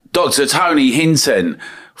Dr. Tony Hinton,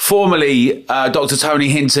 formerly Dr. Tony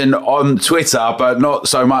Hinton on Twitter, but not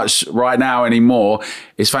so much right now anymore.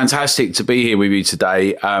 It's fantastic to be here with you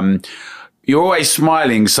today. You're always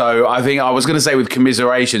smiling, so I think I was going to say with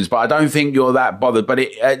commiserations, but I don't think you're that bothered. But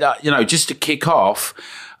just to kick off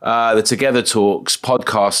the Together Talks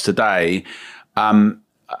podcast today,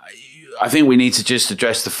 I think we need to just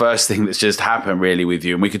address the first thing that's just happened really with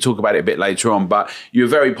you, and we could talk about it a bit later on, but you're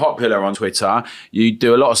very popular on Twitter. You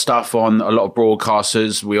do a lot of stuff on a lot of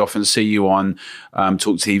broadcasters. We often see you on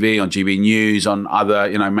Talk TV, on GB News, on other,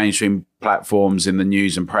 mainstream platforms in the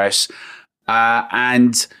news and press.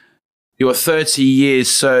 And you're a 30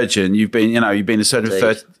 years surgeon. You've been a surgeon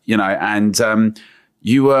for 30, and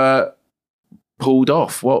you were pulled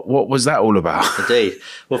off. What was that all about? Indeed.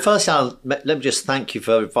 Well, first, let me just thank you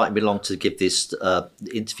for inviting me along to give this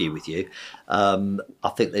interview with you. I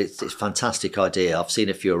think it's a fantastic idea. I've seen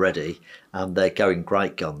a few already, and they're going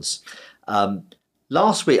great guns.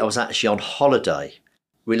 Last week, I was actually on holiday,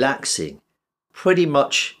 relaxing, pretty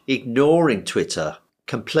much ignoring Twitter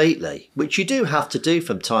completely, which you do have to do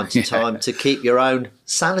from time to time to keep your own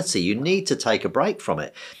sanity. You need to take a break from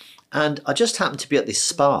it. And I just happened to be at this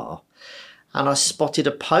spa, and I spotted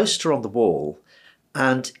a poster on the wall,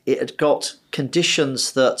 and it had got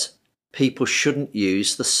conditions that people shouldn't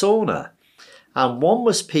use the sauna. And one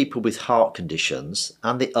was people with heart conditions,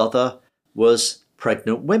 and the other was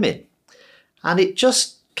pregnant women. And it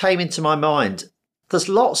just came into my mind, there's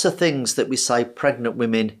lots of things that we say pregnant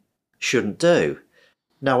women shouldn't do.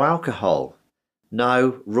 No alcohol,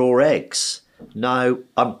 no raw eggs, no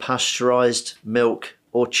unpasteurised milk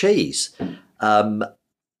or cheese.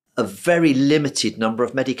 A very limited number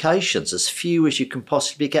of medications, as few as you can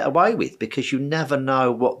possibly get away with, because you never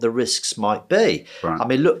know what the risks might be. Right. I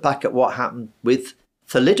mean, look back at what happened with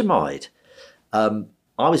thalidomide. I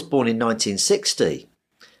was born in 1960.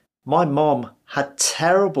 My mom had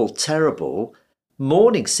terrible, terrible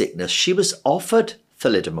morning sickness. She was offered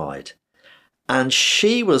thalidomide, and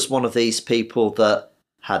she was one of these people that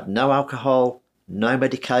had no alcohol, no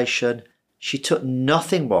medication. She took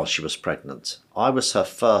nothing while she was pregnant. I was her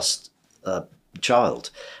first child,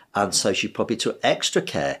 and so she probably took extra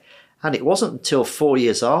care. And it wasn't until 4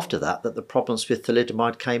 years after that that the problems with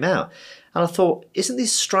thalidomide came out. And I thought, isn't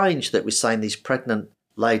this strange that we're saying these pregnant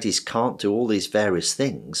ladies can't do all these various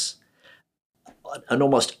things? An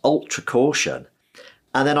almost ultra caution.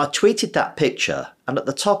 And then I tweeted that picture, and at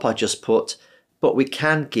the top I just put, but we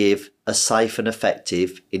can give a safe and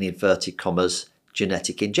effective, in inverted commas,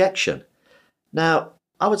 genetic injection. Now,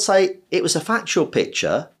 I would say it was a factual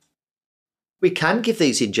picture. We can give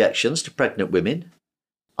these injections to pregnant women.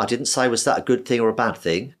 I didn't say was that a good thing or a bad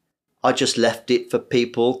thing. I just left it for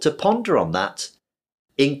people to ponder on that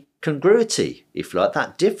incongruity, if you like,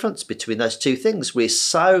 that difference between those two things. We're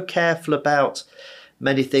so careful about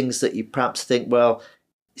many things that you perhaps think, well,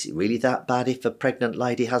 is it really that bad if a pregnant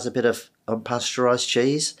lady has a bit of unpasteurised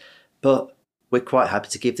cheese? But we're quite happy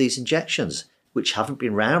to give these injections, which haven't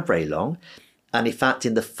been around very long. And in fact,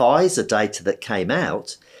 in the Pfizer data that came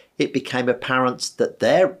out, it became apparent that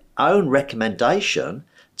their own recommendation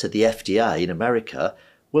to the FDA in America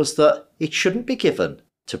was that it shouldn't be given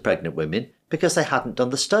to pregnant women because they hadn't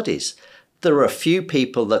done the studies. There were a few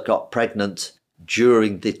people that got pregnant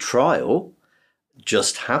during the trial,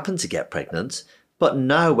 just happened to get pregnant, but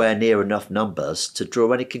nowhere near enough numbers to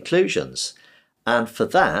draw any conclusions. And for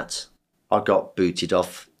that, I got booted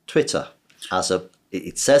off Twitter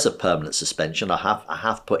it says a permanent suspension. I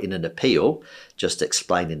have put in an appeal, just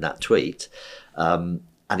explaining that tweet. And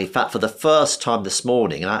in fact, for the first time this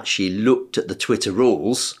morning, I actually looked at the Twitter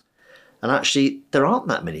rules, and actually there aren't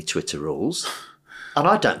that many Twitter rules. And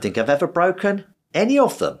I don't think I've ever broken any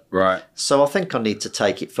of them. Right. So I think I need to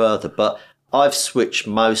take it further. But I've switched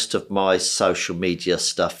most of my social media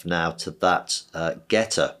stuff now to that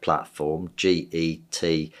Getter platform,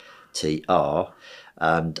 Gettr.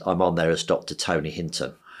 And I'm on there as Dr. Tony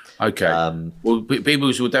Hinton. Okay. Well, people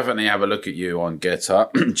will definitely have a look at you on Getter,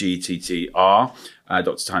 Gettr,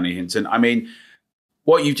 Dr. Tony Hinton. I mean,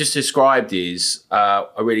 what you've just described is a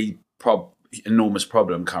really enormous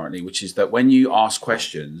problem currently, which is that when you ask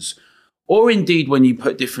questions, or indeed when you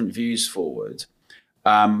put different views forward,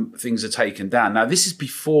 things are taken down. Now, this is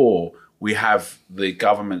before we have the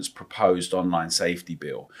government's proposed online safety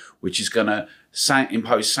bill, which is going to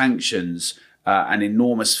impose sanctions and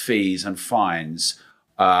enormous fees and fines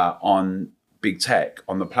on big tech,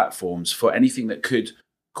 on the platforms, for anything that could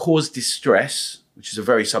cause distress, which is a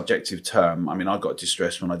very subjective term. I mean, I got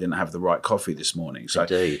distressed when I didn't have the right coffee this morning. So,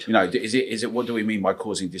 indeed. Is it what do we mean by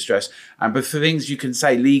causing distress? And but for things you can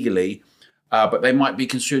say legally, but they might be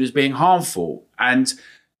construed as being harmful. And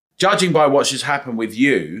judging by what's just happened with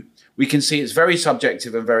you, we can see it's very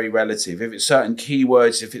subjective and very relative. If it's certain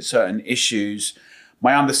keywords, if it's certain issues,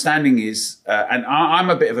 my understanding is, and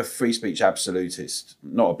I'm a bit of a free speech absolutist,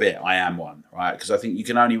 not a bit, I am one, right? Because I think you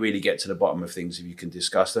can only really get to the bottom of things if you can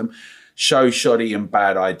discuss them, show shoddy and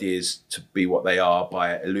bad ideas to be what they are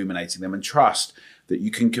by illuminating them, and trust that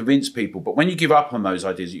you can convince people. But when you give up on those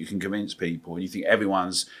ideas that you can convince people and you think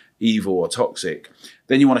everyone's evil or toxic,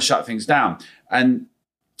 then you want to shut things down. And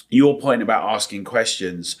your point about asking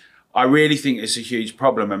questions, I really think it's a huge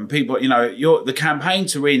problem. And people, you know, the campaign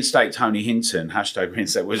to reinstate Tony Hinton, hashtag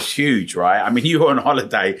reinstate, was huge, right? I mean, you were on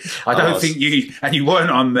holiday. I don't think you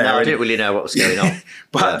weren't on there. No, I didn't really know what was going on.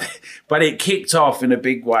 But it kicked off in a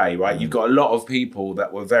big way, right? You've got a lot of people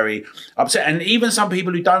that were very upset. And even some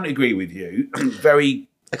people who don't agree with you, very...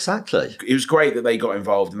 Exactly. It was great that they got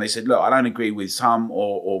involved and they said, look, I don't agree with some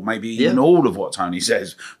or maybe even all of what Tony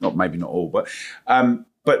says. Maybe not all, but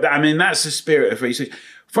I mean, that's the spirit of free speech.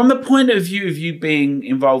 From the point of view of you being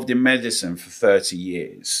involved in medicine for 30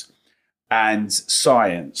 years and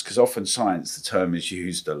science, because often science, the term is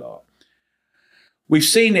used a lot. We've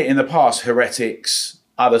seen it in the past, heretics,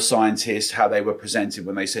 other scientists, how they were presented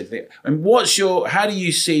when they said that. And how do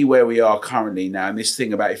you see where we are currently now? And this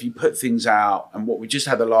thing about if you put things out and what we just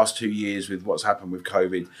had the last 2 years with what's happened with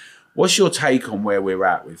COVID, what's your take on where we're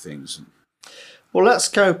at with things? Well, let's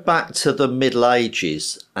go back to the Middle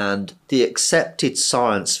Ages, and the accepted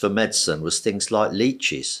science for medicine was things like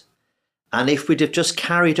leeches. And if we'd have just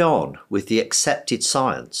carried on with the accepted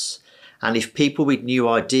science, and if people with new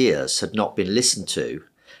ideas had not been listened to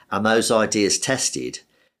and those ideas tested,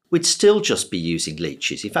 we'd still just be using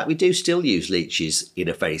leeches. In fact, we do still use leeches in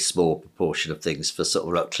a very small proportion of things for sort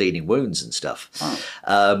of like cleaning wounds and stuff.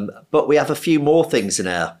 Oh. But we have a few more things in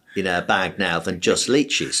our bag now than just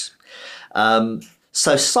leeches.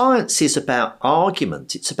 So science is about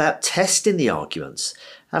argument. It's about testing the arguments.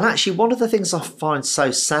 And actually, one of the things I find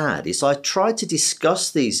so sad is I tried to discuss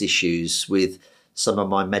these issues with some of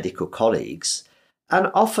my medical colleagues, and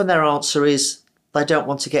often their answer is they don't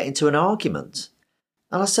want to get into an argument.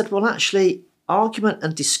 And I said, well, actually, argument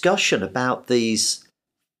and discussion about these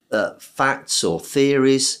facts or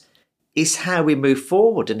theories is how we move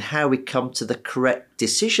forward and how we come to the correct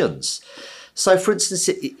decisions. So, for instance,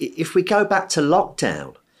 if we go back to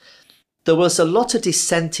lockdown, there was a lot of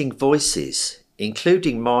dissenting voices,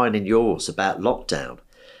 including mine and yours, about lockdown.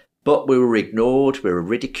 But we were ignored, we were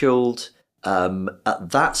ridiculed. At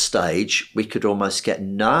that stage, we could almost get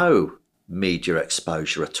no media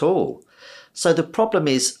exposure at all. So the problem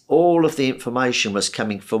is all of the information was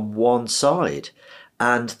coming from one side,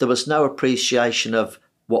 and there was no appreciation of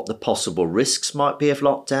what the possible risks might be of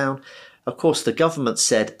lockdown. Of course, the government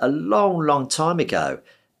said a long, long time ago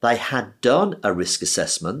they had done a risk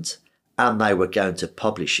assessment and they were going to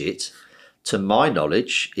publish it. To my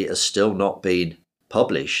knowledge, it has still not been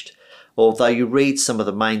published. Although you read some of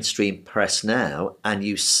the mainstream press now and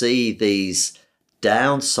you see these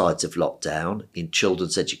downsides of lockdown in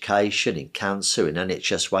children's education, in cancer, in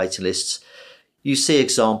NHS waiting lists. You see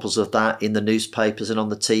examples of that in the newspapers and on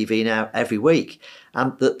the TV now every week.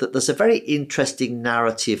 And there's a very interesting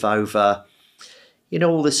narrative over,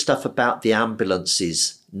 all this stuff about the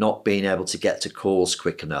ambulances not being able to get to calls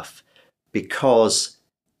quick enough because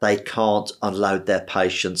they can't unload their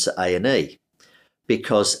patients at A&E,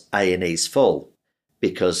 because A&E's full,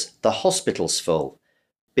 because the hospital's full,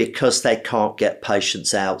 because they can't get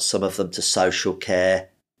patients out, some of them to social care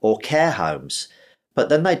or care homes. But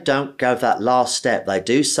then they don't go that last step. They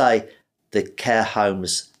do say the care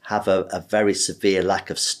homes have a very severe lack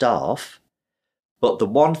of staff. But the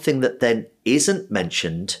one thing that then isn't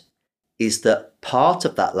mentioned is that part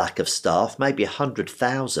of that lack of staff, maybe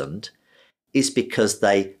 100,000, is because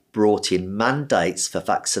they brought in mandates for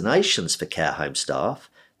vaccinations for care home staff.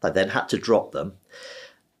 They then had to drop them.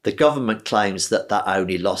 The government claims that that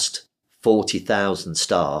only lost 40,000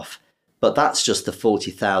 staff, but that's just the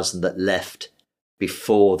 40,000 that left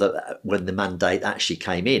before when the mandate actually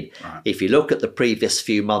came in. Right. If you look at the previous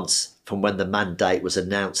few months from when the mandate was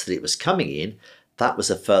announced that it was coming in, that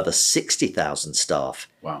was a further 60,000 staff.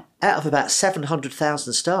 Wow. Out of about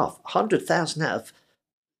 700,000 staff. 100,000 out of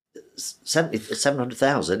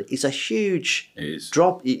 700,000 is a huge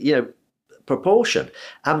drop, proportion.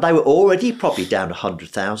 And they were already probably down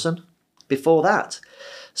 100,000 before that.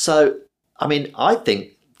 So, I mean, I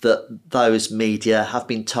think that those media have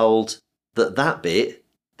been told that bit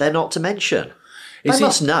they're not to mention. They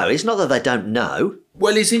must know. It's not that they don't know.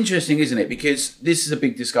 Well, it's interesting, isn't it? Because this is a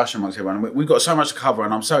big discussion amongst everyone. We've got so much to cover,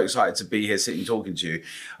 and I'm so excited to be here sitting talking to you.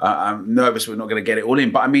 I'm nervous we're not going to get it all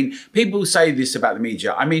in. But I mean, people say this about the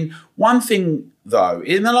media. I mean, one thing, though,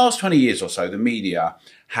 in the last 20 years or so, the media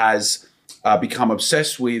has become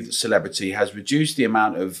obsessed with celebrity, has reduced the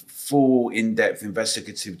amount of full, in-depth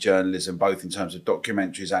investigative journalism, both in terms of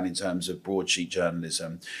documentaries and in terms of broadsheet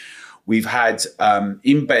journalism. We've had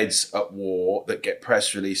embeds at war that get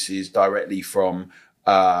press releases directly from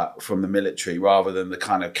the military, rather than the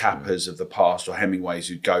kind of cappers of the past or Hemingways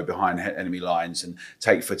who'd go behind enemy lines and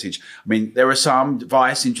take footage. I mean, there are some,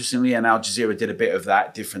 Vice, interestingly, and Al Jazeera did a bit of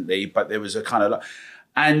that differently, but there was a kind of...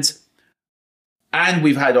 And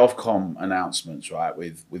we've had Ofcom announcements, right,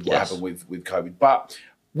 with what happened with COVID. But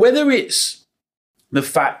whether it's the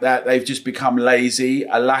fact that they've just become lazy,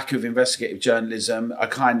 a lack of investigative journalism, a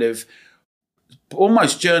kind of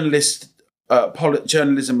almost journalism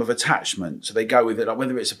of attachment. So they go with it, like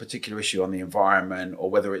whether it's a particular issue on the environment or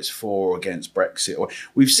whether it's for or against Brexit. Or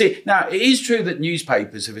we've seen, now it is true that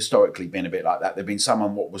newspapers have historically been a bit like that. They've been some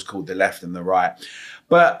on what was called the left and the right.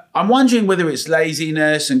 But I'm wondering whether it's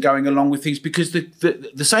laziness and going along with things, because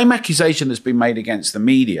the same accusation that's been made against the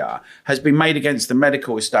media has been made against the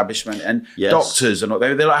medical establishment and doctors. And all.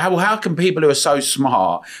 They're like, well, how can people who are so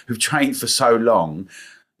smart, who've trained for so long,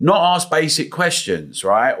 not ask basic questions,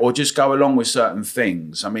 right? Or just go along with certain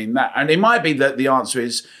things. I mean, and it might be that the answer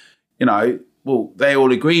is, well, they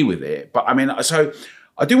all agree with it. But I mean, so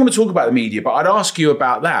I do want to talk about the media, but I'd ask you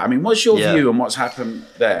about that. I mean, what's your view on what's happened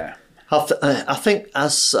there? I think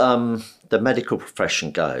as the medical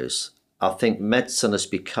profession goes, I think medicine has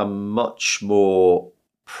become much more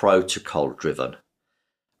protocol driven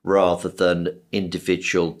rather than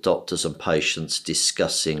individual doctors and patients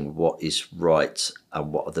discussing what is right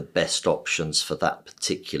and what are the best options for that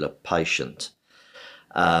particular patient.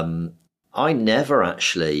 I never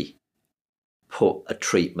actually put a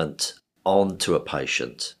treatment onto a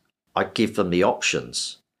patient. I give them the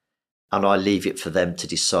options and I leave it for them to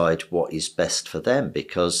decide what is best for them,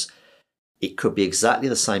 because it could be exactly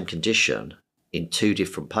the same condition in two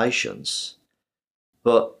different patients,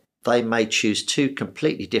 but they may choose two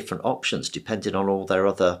completely different options depending on all their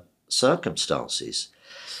other circumstances.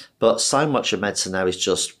 But so much of medicine now is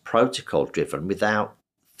just protocol driven without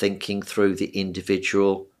thinking through the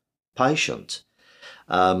individual patient.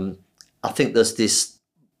 I think there's this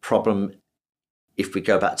problem, if we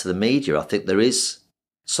go back to the media, I think there is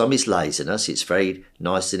some is laziness. It's very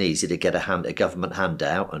nice and easy to get a government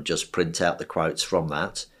handout and just print out the quotes from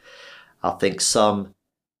that. I think some,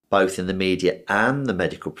 both in the media and the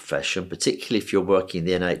medical profession, particularly if you're working in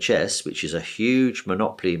the NHS, which is a huge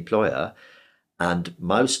monopoly employer, and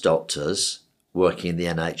most doctors working in the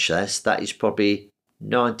NHS, that is probably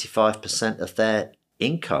 95% of their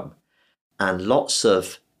income. And lots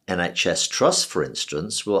of NHS trusts, for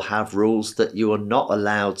instance, will have rules that you are not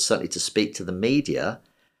allowed, certainly, to speak to the media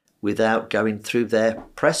without going through their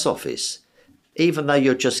press office, even though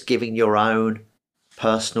you're just giving your own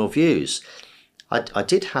personal views. I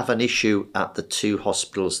did have an issue at the two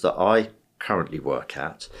hospitals that I currently work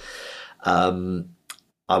at.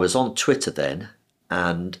 I was on Twitter then,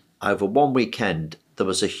 and over one weekend, there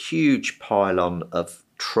was a huge pile-on of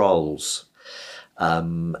trolls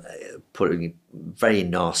putting very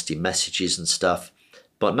nasty messages and stuff.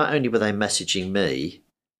 But not only were they messaging me,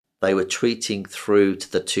 they were tweeting through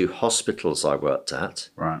to the two hospitals I worked at.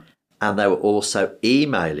 Right. And they were also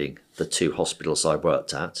emailing the two hospitals I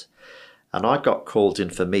worked at. And I got called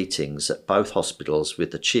in for meetings at both hospitals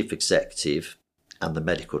with the chief executive and the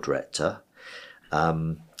medical director.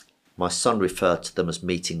 My son referred to them as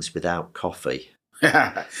meetings without coffee,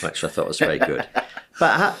 which I thought was very good.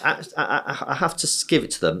 But I have to give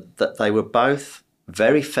it to them that they were both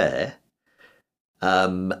very fair.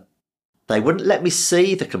 They wouldn't let me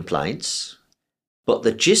see the complaints, but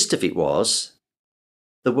the gist of it was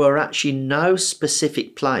there were actually no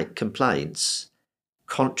specific complaints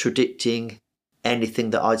contradicting anything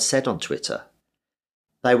that I'd said on Twitter.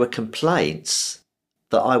 They were complaints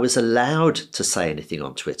that I was allowed to say anything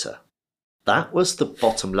on Twitter. That was the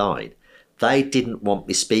bottom line. They didn't want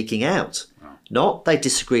me speaking out. Not they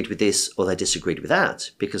disagreed with this or they disagreed with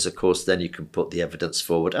that, because of course then you can put the evidence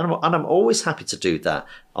forward. And I'm always happy to do that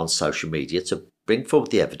on social media, to bring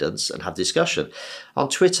forward the evidence and have discussion. On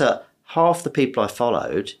Twitter, half the people I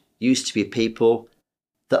followed used to be people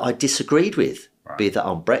that I disagreed with, be that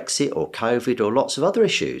on Brexit or COVID or lots of other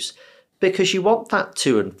issues, because you want that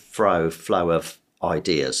to and fro flow of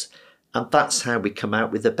ideas. And that's how we come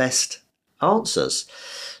out with the best answers.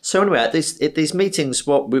 So anyway, at these meetings,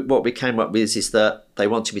 what we came up with is that they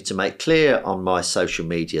wanted me to make clear on my social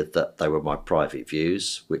media that they were my private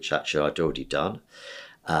views, which actually I'd already done.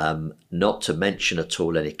 Not to mention at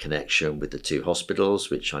all any connection with the two hospitals,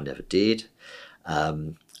 which I never did.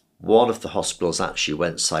 One of the hospitals actually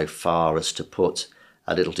went so far as to put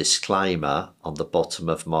a little disclaimer on the bottom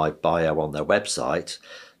of my bio on their website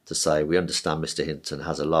to say, we understand Mr. Hinton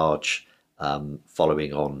has a large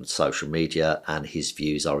following on social media and his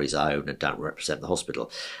views are his own and don't represent the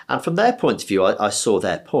hospital. And from their point of view, I saw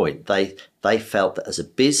their point. They felt that as a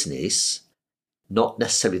business, not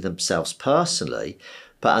necessarily themselves personally,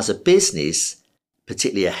 but as a business,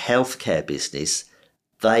 particularly a healthcare business,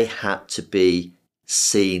 they had to be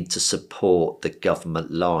seen to support the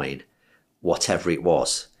government line, whatever it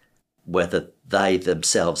was, whether they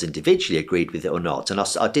themselves individually agreed with it or not. And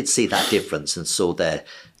I did see that difference and saw their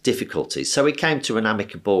difficulties. So we came to an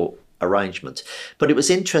amicable arrangement. But it was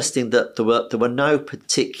interesting that there were no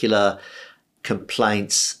particular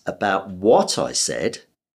complaints about what I said.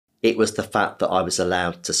 It was the fact that I was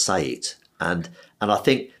allowed to say it. And I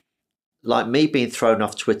think, like me being thrown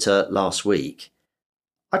off Twitter last week,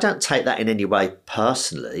 I don't take that in any way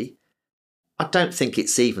personally. I don't think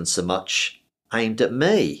it's even so much aimed at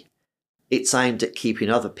me. It's aimed at keeping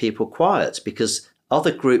other people quiet, because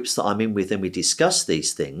other groups that I'm in with and we discuss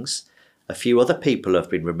these things, a few other people have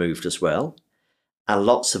been removed as well. And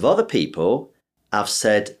lots of other people have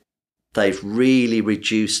said they've really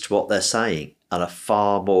reduced what they're saying and are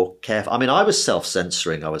far more careful. I mean, I was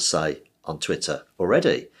self-censoring, I would say, on Twitter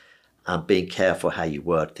already, and being careful how you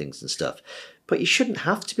word things and stuff. But you shouldn't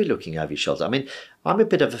have to be looking over your shoulder. I mean, I'm a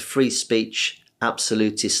bit of a free speech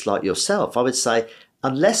absolutist like yourself. I would say,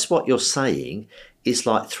 unless what you're saying is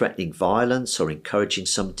like threatening violence or encouraging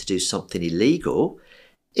someone to do something illegal,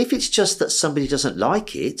 if it's just that somebody doesn't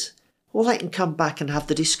like it, well, they can come back and have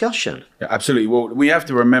the discussion. Yeah, absolutely. Well, we have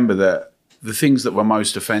to remember that the things that were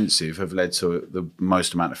most offensive have led to the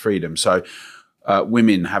most amount of freedom. So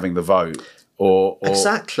women having the vote, or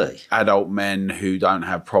exactly, adult men who don't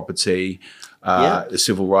have property, the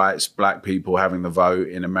civil rights, black people having the vote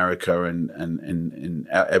in America and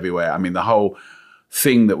everywhere. I mean, the whole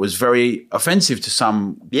thing that was very offensive to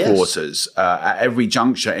some quarters at every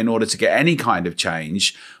juncture, in order to get any kind of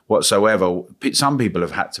change whatsoever, some people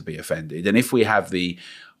have had to be offended. And if we have the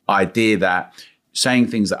idea that saying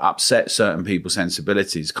things that upset certain people's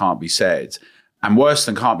sensibilities can't be said, and worse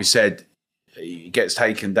than can't be said, it gets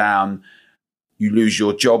taken down, you lose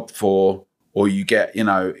your job for, or you get, in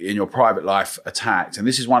your private life attacked. And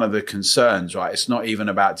this is one of the concerns, right? It's not even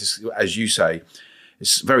about, just, as you say,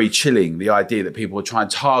 it's very chilling, the idea that people are trying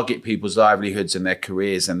to target people's livelihoods and their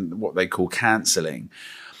careers and what they call cancelling.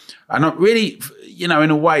 And not really, in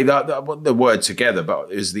a way, the word together,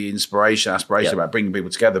 but is the aspiration about bringing people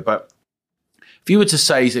together. But if you were to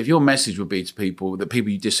say, if your message would be to people, the people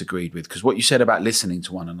you disagreed with, because what you said about listening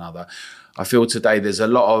to one another, I feel today there's a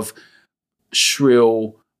lot of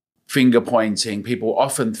shrill finger pointing. People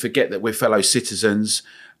often forget that we're fellow citizens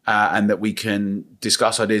and that we can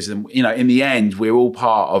discuss ideas. And, in the end, we're all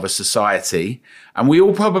part of a society and we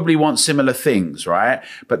all probably want similar things, right?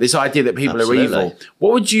 But this idea that people are evil,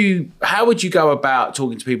 how would you go about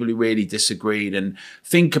talking to people who really disagreed, and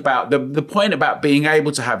think about the point about being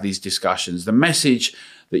able to have these discussions, the message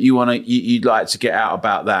that you'd like to get out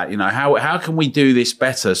about that? How can we do this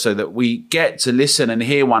better so that we get to listen and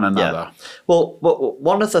hear one another? Yeah. Well,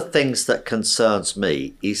 one of the things that concerns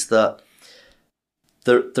me is that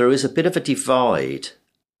there is a bit of a divide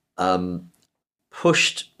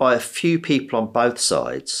pushed by a few people on both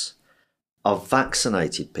sides of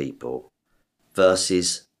vaccinated people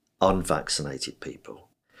versus unvaccinated people.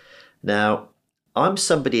 Now, I'm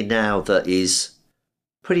somebody now that is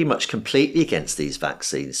pretty much completely against these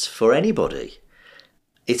vaccines for anybody.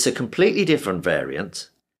 It's a completely different variant.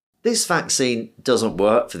 This vaccine doesn't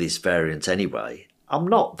work for this variant anyway. I'm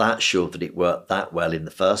not that sure that it worked that well in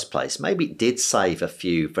the first place. Maybe it did save a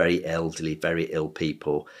few very elderly, very ill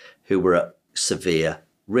people who were at severe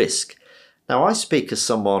risk. Now, I speak as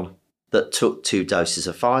someone that took 2 doses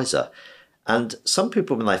of Pfizer, and some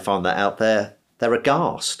people, when they find that out, they're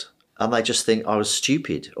aghast and they just think I was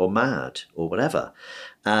stupid or mad or whatever.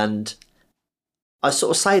 And I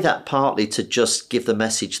sort of say that partly to just give the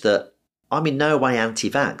message that I'm in no way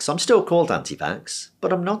anti-vax. I'm still called anti-vax,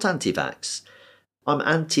 but I'm not anti-vax. I'm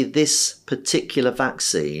anti this particular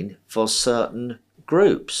vaccine for certain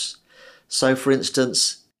groups. So, for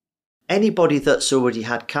instance, anybody that's already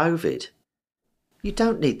had COVID, you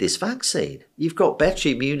don't need this vaccine. You've got better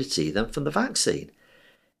immunity than from the vaccine.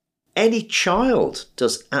 Any child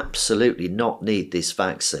does absolutely not need this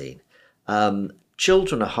vaccine.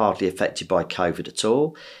 Children are hardly affected by COVID at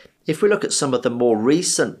all. If we look at some of the more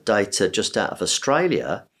recent data just out of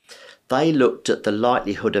Australia, they looked at the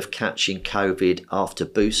likelihood of catching COVID after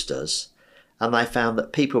boosters, and they found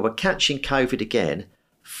that people were catching COVID again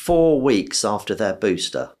 4 weeks after their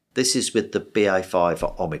booster. This is with the BA5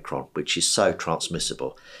 or Omicron, which is so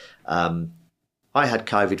transmissible. I had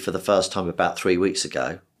COVID for the first time about 3 weeks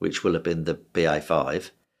ago, which will have been the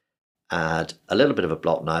BA5. I had a little bit of a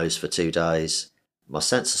blocked nose for 2 days. My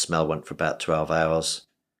sense of smell went for about 12 hours.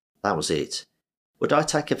 That was it. Would I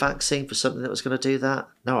take a vaccine for something that was going to do that?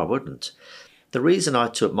 No, I wouldn't. The reason I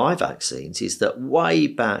took my vaccines is that way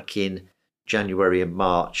back in January and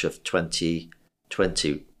March of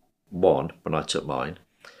 2021, when I took mine,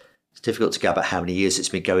 it's difficult to go about how many years it's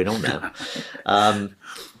been going on now.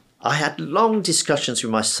 I had long discussions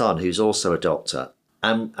with my son, who's also a doctor,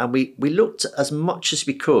 and we looked as much as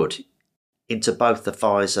we could into both the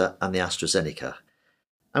Pfizer and the AstraZeneca.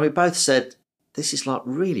 And we both said, this is like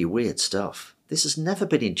really weird stuff. This has never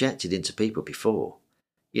been injected into people before.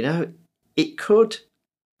 You know, it could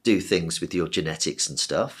do things with your genetics and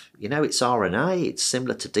stuff. You know, it's RNA, it's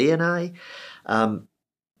similar to DNA.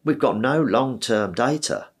 We've got no long-term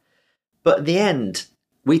data. But in the end,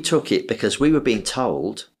 we took it because we were being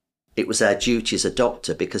told it was our duty as a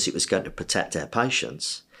doctor because it was going to protect our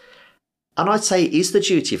patients. And I'd say it is the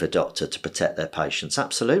duty of a doctor to protect their patients,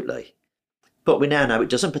 absolutely. But we now know it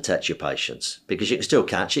doesn't protect your patients because you can still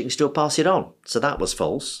catch it, you can still pass it on. So that was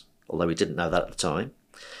false, although we didn't know that at the time.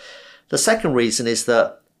 The second reason is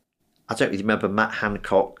that I don't really remember Matt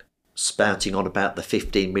Hancock spouting on about the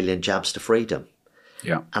 15 million jabs to freedom.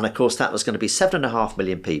 Yeah. And of course, that was going to be 7.5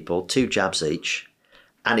 million people, 2 jabs each.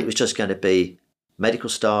 And it was just going to be medical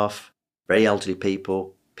staff, very elderly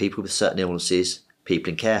people, people with certain illnesses,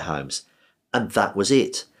 people in care homes. And that was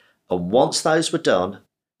it. And once those were done,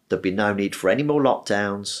 there'd be no need for any more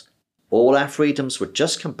lockdowns. All our freedoms would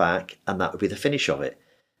just come back, and that would be the finish of it.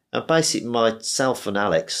 And basically, myself and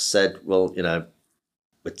Alex said, well, you know,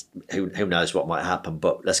 who knows what might happen,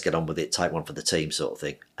 but let's get on with it, take one for the team sort of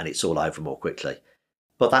thing. And it's all over more quickly.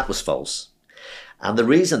 But that was false. And the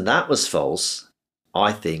reason that was false,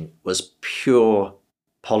 I think, was pure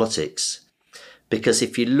politics. Because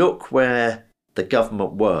if you look where the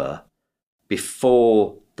government were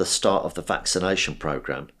before the start of the vaccination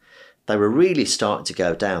programme, they were really starting to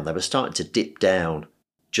go down. They were starting to dip down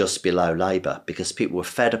just below Labour because people were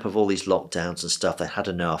fed up of all these lockdowns and stuff. They had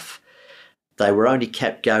enough. They were only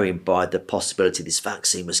kept going by the possibility this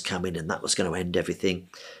vaccine was coming and that was going to end everything.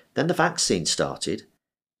 Then the vaccine started,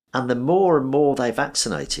 and the more and more they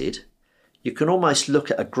vaccinated, you can almost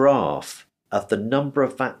look at a graph of the number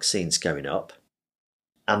of vaccines going up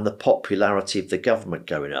and the popularity of the government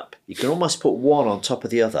going up. You can almost put one on top of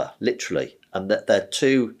the other, literally, and that they're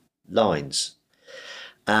 2 lines.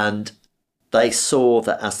 And they saw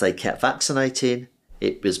that as they kept vaccinating,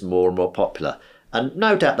 it was more and more popular. And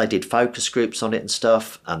no doubt they did focus groups on it and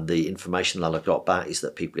stuff, and the information that I got back is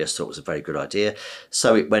that people just thought it was a very good idea.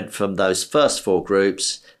 So it went from those first 4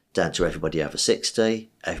 groups down to everybody over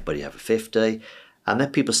 60, everybody over 50, and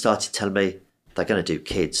then people started telling me they're going to do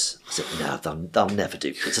kids. I said, no, they'll never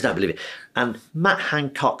do kids. I don't believe it. And Matt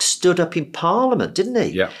Hancock stood up in Parliament, didn't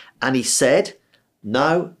he? Yeah. And he said,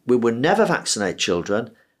 no, we will never vaccinate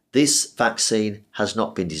children. This vaccine has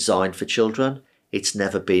not been designed for children. It's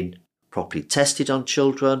never been properly tested on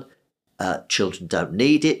children. Children don't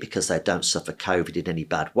need it because they don't suffer COVID in any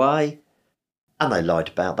bad way. And they lied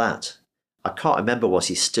about that. I can't remember, was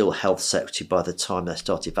he still health secretary by the time they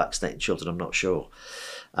started vaccinating children? I'm not sure.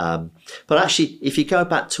 But actually, if you go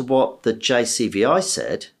back to what the JCVI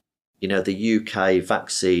said, you know, the UK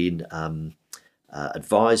vaccine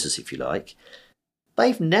advisors, if you like,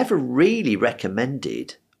 they've never really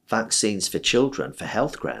recommended vaccines for children for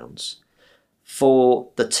health grounds. For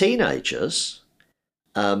the teenagers,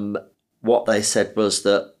 what they said was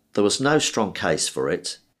that there was no strong case for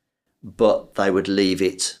it, but they would leave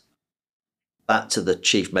it back to the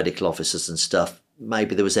chief medical officers and stuff.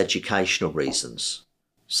 Maybe there was educational reasons.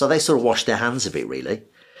 So they sort of washed their hands of it, really.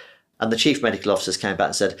 And the chief medical officers came back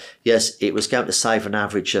and said, yes, it was going to save an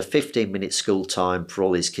average of 15 minutes school time for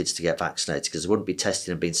all these kids to get vaccinated because they wouldn't be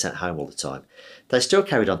tested and being sent home all the time. They still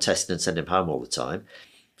carried on testing and sending them home all the time.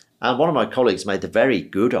 And one of my colleagues made the very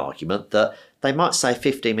good argument that they might save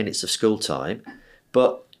 15 minutes of school time,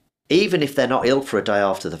 but even if they're not ill for a day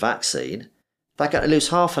after the vaccine, they're going to lose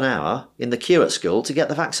half an hour in the queue at school to get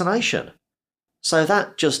the vaccination. So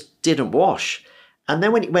that just didn't wash. And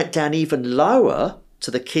then when it went down even lower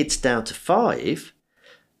to the kids down to 5,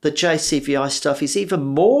 the JCVI stuff is even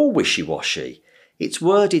more wishy-washy. It's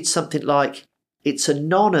worded something like, it's a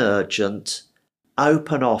non-urgent,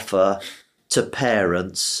 open offer to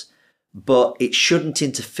parents, but it shouldn't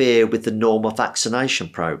interfere with the normal vaccination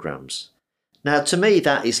programs. Now, to me,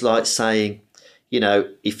 that is like saying, you know,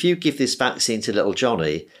 if you give this vaccine to little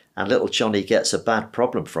Johnny and little Johnny gets a bad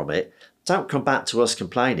problem from it, don't come back to us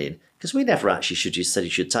complaining, because we never actually said you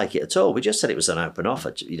should take it at all. We just said it was an open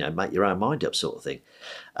offer, you know, make your own mind up sort of thing.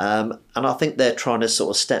 And I think they're trying to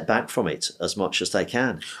sort of step back from it as much as they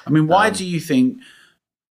can. I mean, why do you think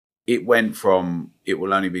it went from it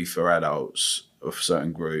will only be for adults of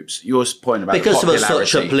certain groups? Your point about because the there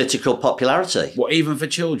was such a political popularity. Well, even for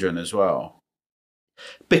children as well.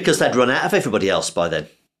 Because they'd run out of everybody else by then.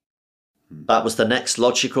 That was the next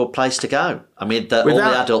logical place to go. I mean, all the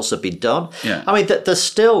adults have been done. Yeah. I mean, there's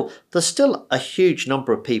still a huge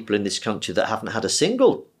number of people in this country that haven't had a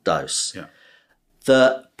single dose. Yeah.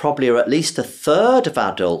 That probably are at least a third of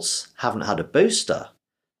adults haven't had a booster.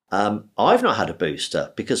 I've not had a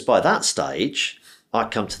booster because by that stage, I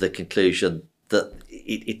come to the conclusion that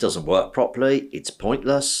it doesn't work properly. It's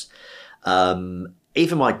pointless.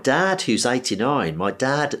 Even my dad, who's 89, my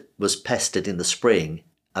dad was pestered in the spring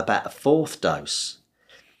about a fourth dose.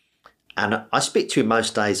 And I speak to him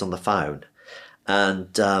most days on the phone.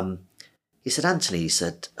 And he said, Anthony, he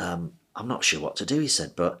said, I'm not sure what to do, he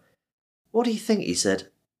said, but what do you think? He said,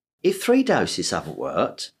 if 3 doses haven't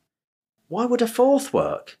worked, why would a fourth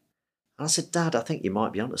work? And I said, Dad, I think you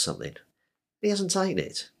might be onto something. He hasn't taken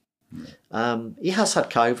it. He has had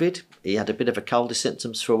COVID. He had a bit of a cold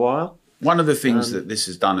symptoms for a while. One of the things that this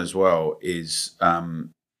has done as well is, I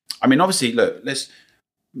mean, obviously, look,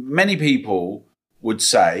 many people would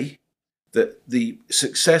say that the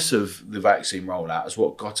success of the vaccine rollout is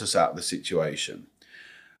what got us out of the situation.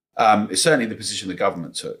 It's certainly the position the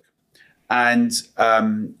government took. And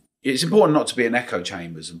it's important not to be in echo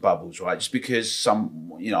chambers and bubbles, right? Just because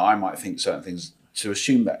I might think certain things, to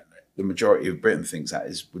assume that the majority of Britain thinks that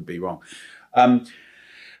would be wrong.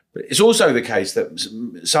 But it's also the case that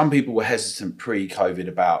some people were hesitant pre-COVID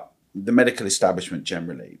about the medical establishment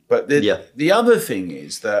generally. But the other thing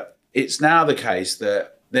is that it's now the case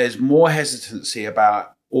that there's more hesitancy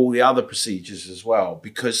about all the other procedures as well,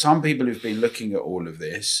 because some people who've been looking at all of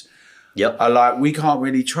this are like, we can't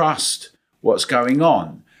really trust what's going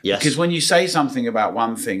on. Yes. Because when you say something about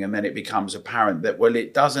one thing and then it becomes apparent that, well,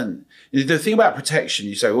 it doesn't. The thing about protection,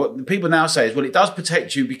 you say, what people now say is, well, it does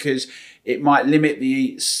protect you because it might limit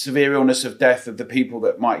the severe illness of death of the people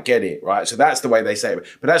that might get it, right? So that's the way they say it.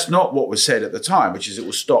 But that's not what was said at the time, which is it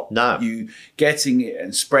will stop you getting it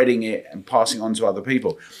and spreading it and passing on to other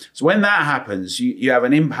people. So when that happens, you have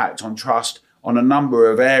an impact on trust on a number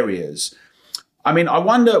of areas. I mean, I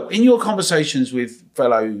wonder, in your conversations with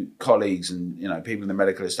fellow colleagues and, people in the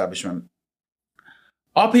medical establishment,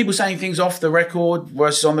 are people saying things off the record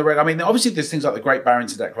versus on the record? I mean, obviously there's things like the Great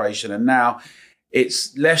Barrington Declaration, and now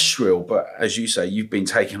it's less shrill, but as you say, you've been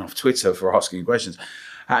taken off Twitter for asking questions.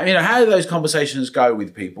 How do those conversations go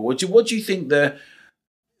with people? What do you think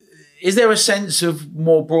is there a sense of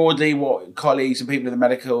more broadly what colleagues and people in the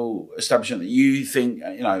medical establishment that you think,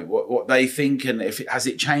 what they think, and has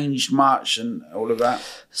it changed much and all of that?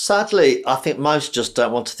 Sadly, I think most just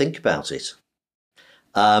don't want to think about it.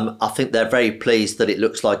 I think they're very pleased that it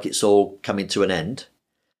looks like it's all coming to an end.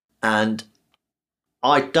 And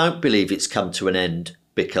I don't believe it's come to an end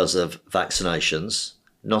because of vaccinations.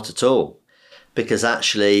 Not at all. Because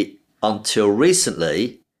actually, until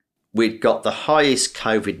recently, we'd got the highest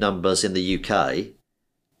COVID numbers in the UK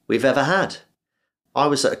we've ever had. I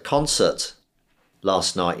was at a concert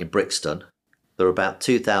last night in Brixton. There were about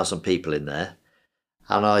 2,000 people in there.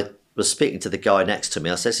 And I was speaking to the guy next to me.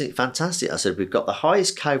 I said, isn't it fantastic? I said, we've got the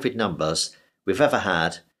highest COVID numbers we've ever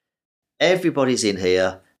had. Everybody's in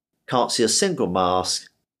here. Can't see a single mask.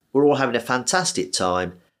 We're all having a fantastic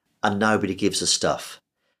time and nobody gives a stuff.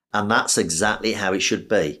 And that's exactly how it should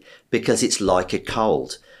be, because it's like a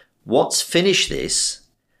cold. What's finished this,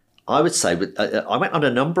 I would say, I went on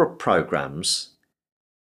a number of programs.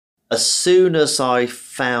 As soon as I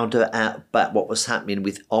found out about what was happening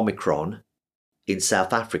with Omicron in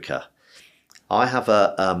South Africa, I have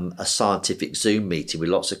a scientific Zoom meeting with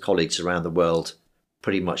lots of colleagues around the world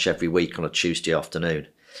pretty much every week on a Tuesday afternoon.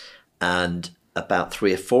 And about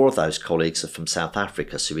 3 or 4 of those colleagues are from South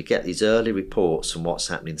Africa. So we get these early reports on what's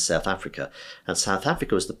happening in South Africa. And South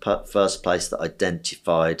Africa was the first place that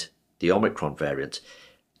identified the Omicron variant.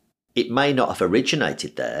 It may not have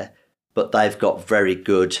originated there, but they've got very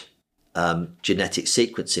good genetic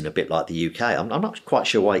sequencing, a bit like the UK. I'm not quite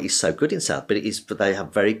sure why it is so good in South, but they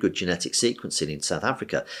have very good genetic sequencing in South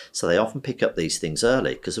Africa. So they often pick up these things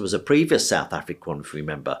early, because there was a previous South African one, if you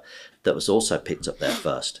remember, that was also picked up there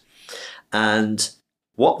first. And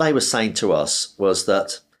what they were saying to us was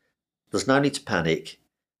that there's no need to panic.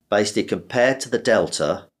 Basically, compared to the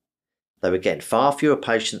Delta, they were getting far fewer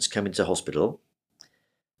patients coming to hospital.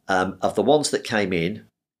 Of the ones that came in,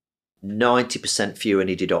 90% fewer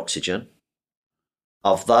needed oxygen.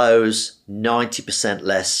 Of those, 90%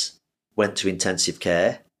 less went to intensive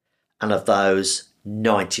care. And of those,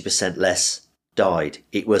 90% less died.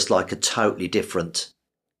 It was like a totally different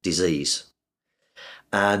disease.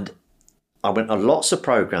 And I went on lots of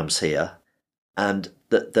programs here, and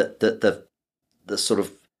the sort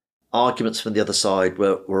of arguments from the other side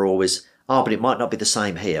were always, but it might not be the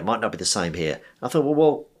same here. It might not be the same here. I thought,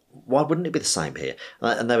 well, why wouldn't it be the same here?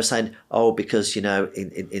 And they were saying, because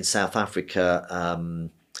in South Africa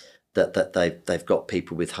that they've got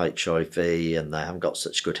people with HIV and they haven't got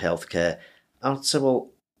such good healthcare. I said, well,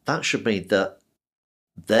 that should mean that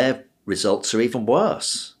their results are even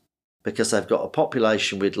worse because they've got a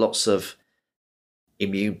population with lots of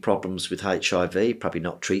immune problems with HIV, probably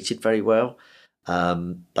not treated very well.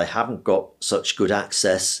 They haven't got such good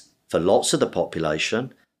access for lots of the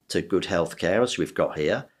population to good healthcare as we've got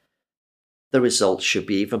here. The results should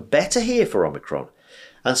be even better here for Omicron.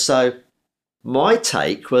 And so my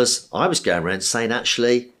take was, I was going around saying,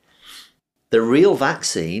 actually, the real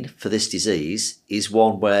vaccine for this disease is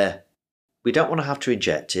one where we don't want to have to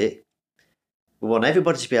inject it. We want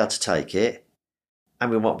everybody to be able to take it,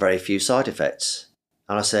 and we want very few side effects.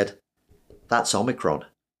 And I said, that's Omicron.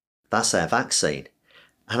 That's our vaccine.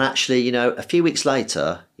 And actually, a few weeks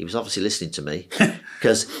later, he was obviously listening to me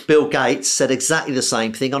because Bill Gates said exactly the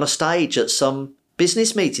same thing on a stage at some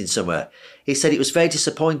business meeting somewhere. He said it was very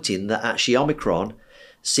disappointing that actually Omicron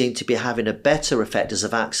seemed to be having a better effect as a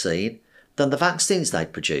vaccine than the vaccines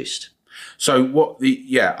they'd produced. So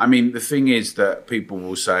the thing is that people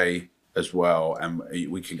will say as well, and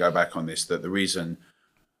we can go back on this, that the reason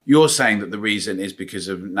you're saying that the reason is because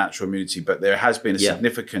of natural immunity, but there has been a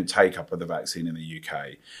significant take-up of the vaccine in the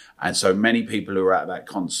UK. And so many people who are at that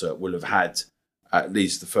concert will have had at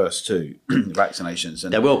least the first two vaccinations.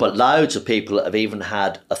 And there will, but loads of people that have even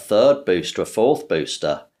had a third booster, a fourth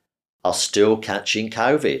booster, are still catching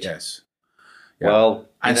COVID. Yes. Yeah. Well,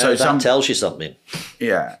 and so that tells you something.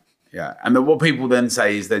 Yeah. Yeah, and what people then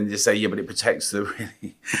say is then just say, but it protects the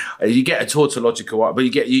really. You get a tautological, but you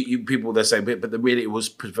get people that say, but really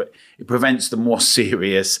it prevents the more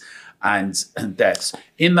serious and deaths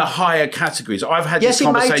in the higher categories. I've had this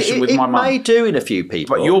conversation with my mum. It may do in a few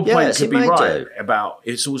people, but your point could be right about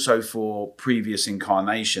it's also for previous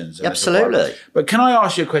incarnations. And absolutely. But can I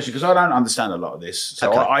ask you a question, because I don't understand a lot of this.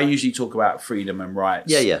 So I usually talk about freedom and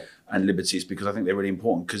rights. And liberties, because I think they're really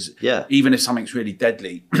important, because even if something's really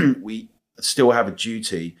deadly, we still have a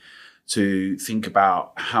duty to think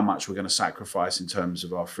about how much we're going to sacrifice in terms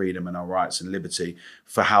of our freedom and our rights and liberty,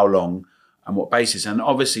 for how long and what basis. And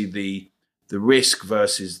obviously the risk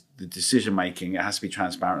versus the decision making, it has to be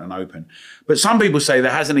transparent and open. But some people say there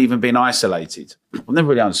hasn't even been isolated. I've never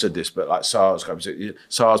really understood this, but like SARS, part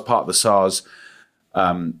of the SARS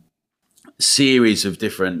series of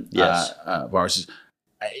different viruses.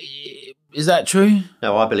 Is that true?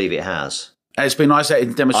 No, I believe it has. It's been isolated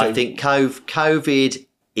and demonstrated. I think COVID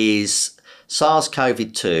is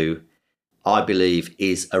SARS-CoV-2, I believe,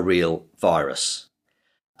 is a real virus.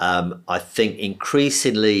 I think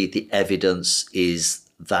increasingly the evidence is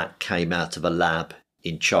that came out of a lab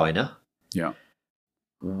in China. Yeah.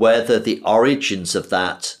 Whether the origins of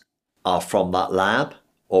that are from that lab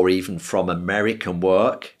or even from American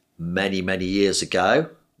work many, many years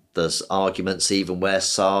ago, there's arguments even where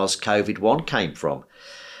SARS-CoV-1 came from.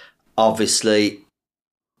 Obviously,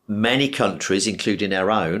 many countries, including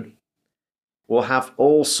our own, will have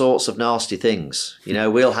all sorts of nasty things.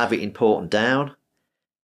 We'll have it in Porton Down.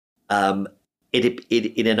 In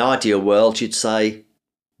an ideal world, you'd say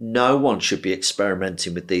no one should be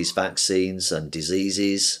experimenting with these vaccines and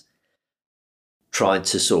diseases, trying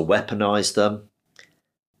to sort of weaponise them.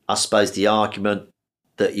 I suppose the argument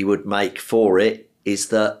that you would make for it is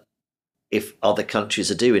that if other countries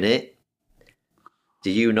are doing it, do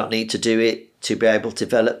you not need to do it to be able to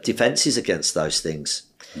develop defences against those things?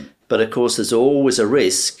 But of course, there's always a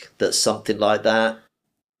risk that something like that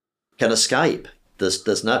can escape.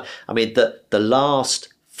 There's no, I mean, the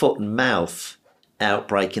last foot and mouth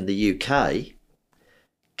outbreak in the UK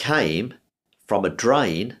came from a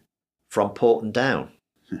drain from Porton Down.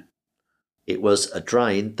 It was a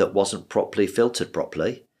drain that wasn't properly filtered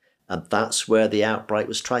properly. And that's where the outbreak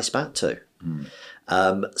was traced back to.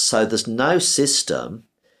 So there's no system.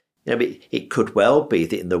 It could well be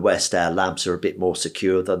that in the West our labs are a bit more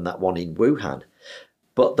secure than that one in Wuhan.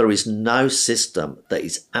 But there is no system that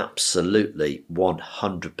is absolutely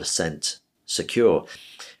 100% secure.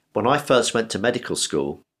 When I first went to medical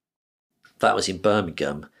school, that was in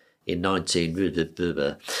Birmingham in 19...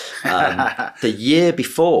 the year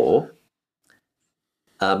before,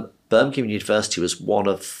 Birmingham University was one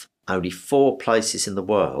of only 4 places in the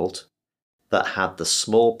world that had the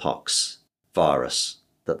smallpox virus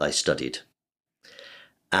that they studied.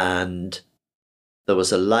 And there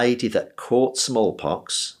was a lady that caught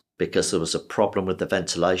smallpox because there was a problem with the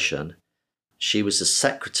ventilation. She was a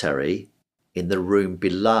secretary in the room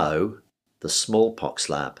below the smallpox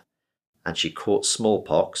lab, and she caught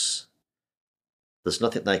smallpox. There's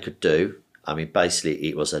nothing they could do. I mean, basically,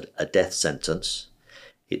 it was a death sentence.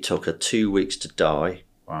 It took her 2 weeks to die.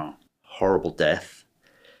 Wow. Horrible death.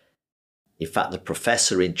 In fact, the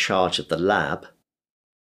professor in charge of the lab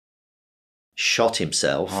shot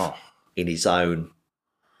himself in his own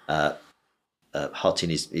hut, in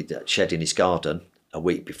his shed in his garden, a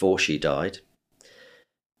week before she died.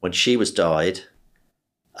 When she was died,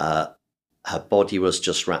 her body was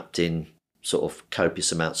just wrapped in sort of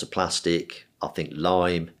copious amounts of plastic, I think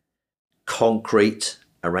lime, concrete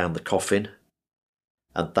around the coffin.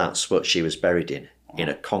 And that's what she was buried in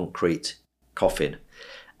a concrete coffin.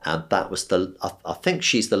 And that was I think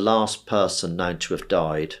she's the last person known to have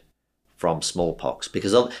died from smallpox,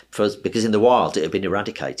 because in the wild it had been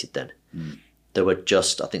eradicated then. There were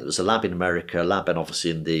just, I think there was a lab in America, a lab and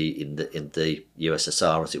obviously in the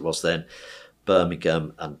USSR as it was then,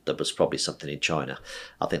 Birmingham, and there was probably something in China.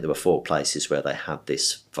 I think there were 4 places where they had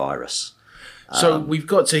this virus. So we've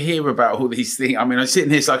got to hear about all these things. I mean, I'm sitting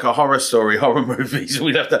here, it's like a horror story, horror movie, so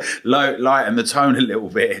we'd have to lighten the tone a little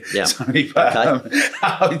bit. Yeah. Sorry, but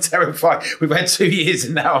I'm terrified. We've had 2 years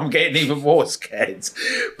and now I'm getting even more scared.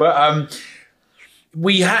 But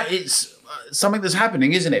it's something that's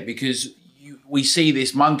happening, isn't it? Because we see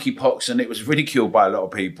this monkeypox and it was ridiculed by a lot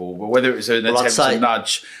of people, but whether it's an attempt to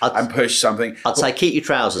nudge and push something. I'd say keep your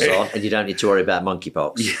trousers on and you don't need to worry about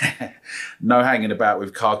monkeypox. Yeah, no hanging about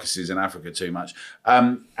with carcasses in Africa too much.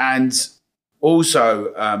 And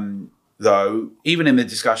also, though, even in the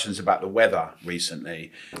discussions about the weather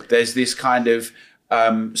recently, there's this kind of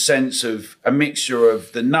sense of a mixture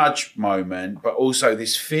of the nudge moment, but also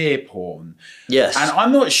this fear porn. Yes. And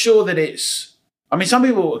I'm not sure that it's... I mean, some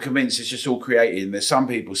people are convinced it's just all created, and there's some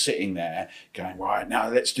people sitting there going, right, now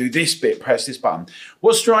let's do this bit, press this button.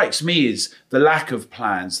 What strikes me is the lack of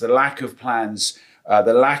plans, the lack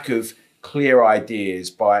of clear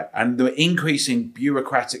ideas and the increasing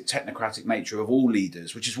bureaucratic, technocratic nature of all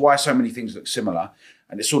leaders, which is why so many things look similar.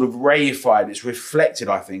 And it's sort of reified, it's reflected,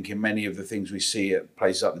 I think, in many of the things we see at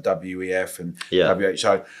places like the WEF and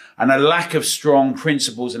WHO. And a lack of strong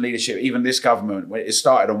principles and leadership. Even this government, when it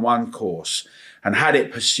started on one course, and had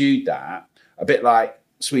it pursued that, a bit like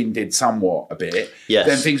Sweden did somewhat a bit,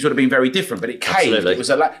 then things would have been very different. But it caved. Absolutely. It was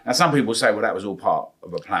now some people say, well, that was all part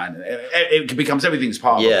of a plan. It becomes everything's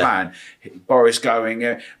part of a plan. Boris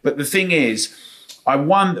going. But the thing is, I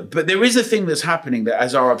wonder, but there is a thing that's happening that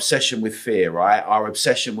as our obsession with fear, right? Our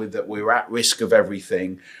obsession with that we're at risk of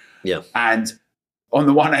everything. Yeah. And on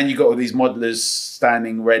the one hand, you've got all these modelers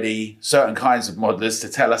standing ready, certain kinds of modelers to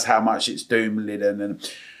tell us how much it's doom laden.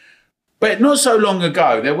 But not so long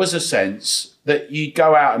ago, there was a sense that you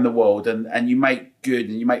go out in the world and you make good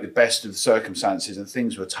and you make the best of the circumstances, and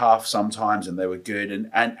things were tough sometimes and they were good.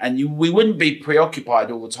 We wouldn't be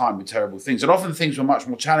preoccupied all the time with terrible things. And often things were much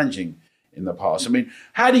more challenging in the past. I mean,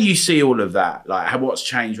 how do you see all of that? Like what's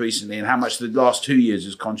changed recently and how much the last 2 years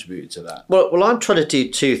has contributed to that? Well, I'm trying to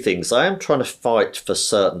do 2 things. I am trying to fight for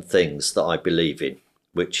certain things that I believe in,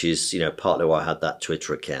 which is, partly why I had that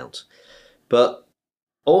Twitter account. But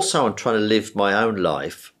also, I'm trying to live my own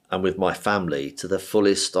life and with my family to the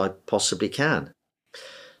fullest I possibly can.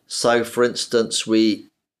 So, for instance, we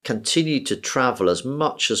continued to travel as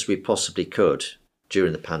much as we possibly could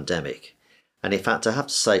during the pandemic. And in fact, I have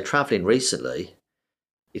to say, travelling recently,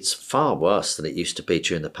 it's far worse than it used to be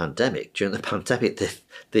during the pandemic. During the pandemic,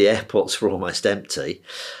 the airports were almost empty.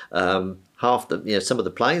 Some of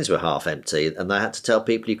the planes were half empty, and they had to tell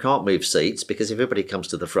people you can't move seats because if everybody comes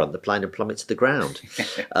to the front, the plane will plummet to the ground.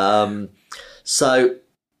 So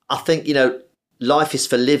I think, life is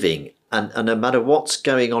for living, and no matter what's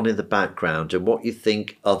going on in the background and what you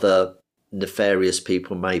think other nefarious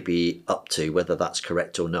people may be up to, whether that's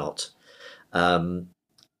correct or not,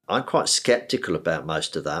 I'm quite sceptical about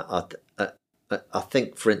most of that. I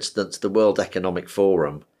think, for instance, the World Economic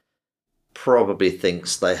Forum probably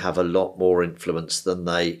thinks they have a lot more influence than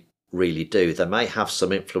they really do. They may have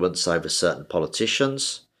some influence over certain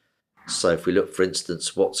politicians. So if we look, for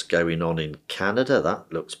instance, what's going on in Canada,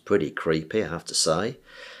 that looks pretty creepy, I have to say.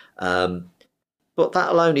 But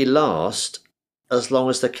that'll only last as long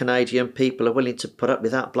as the Canadian people are willing to put up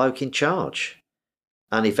with that bloke in charge.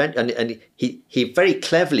 And he very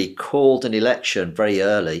cleverly called an election very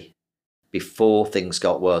early before things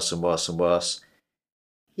got worse and worse and worse.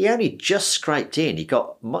 He only just scraped in. He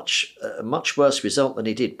got a much worse result than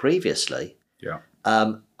he did previously. Yeah.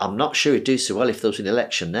 I'm not sure he'd do so well if there was an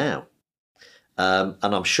election now. And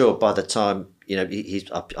I'm sure by the time,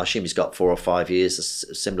 I assume he's got 4 or 5 years,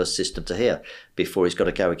 a similar system to here, before he's got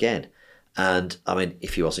to go again. And I mean,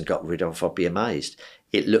 if he wasn't got rid of, I'd be amazed.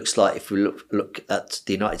 It looks like if we look at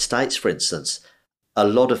the United States, for instance, a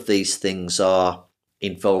lot of these things are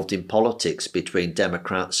involved in politics between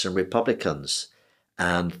Democrats and Republicans,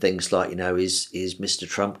 and things like, is Mr.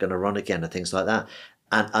 Trump going to run again, and things like that.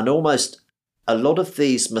 And almost a lot of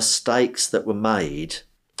these mistakes that were made,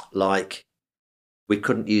 like we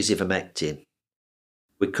couldn't use ivermectin,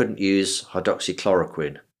 we couldn't use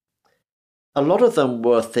hydroxychloroquine. A lot of them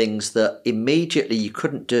were things that immediately you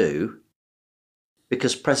couldn't do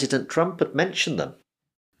because President Trump had mentioned them.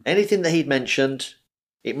 Anything that he'd mentioned,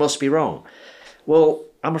 it must be wrong. Well,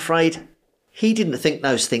 I'm afraid he didn't think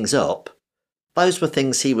those things up. Those were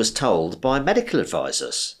things he was told by medical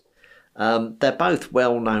advisors. They're both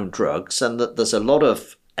well-known drugs, and that there's a lot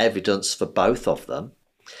of evidence for both of them.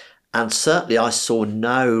 And certainly I saw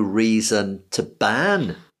no reason to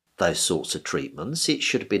ban those sorts of treatments. It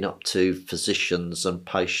should have been up to physicians and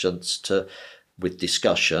patients with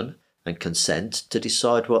discussion and consent, to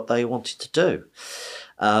decide what they wanted to do.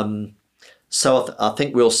 So I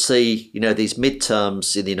think we'll see, these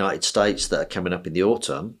midterms in the United States that are coming up in the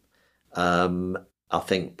autumn. I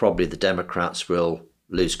think probably the Democrats will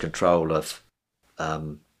lose control of,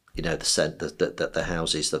 the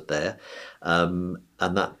houses that there, and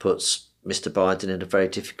that puts Mr. Biden in a very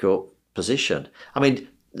difficult position. I mean,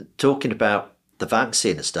 talking about the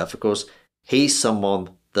vaccine and stuff, of course, he's someone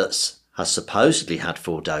has supposedly had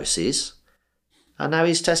 4 doses, and now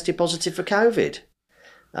he's tested positive for COVID.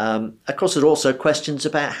 Of course, there are also questions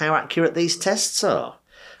about how accurate these tests are.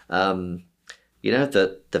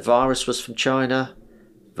 That the virus was from China,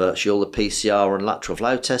 virtually all the PCR and lateral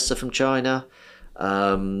flow tests are from China.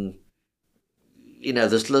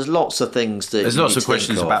 There's lots of things that there's lots of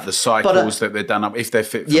questions about the cycles that they're done up, if they're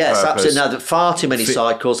fit for yes, purpose. Absolutely. No, far too many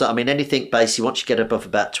cycles. I mean, anything basically, once you get above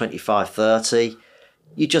about 25, 30,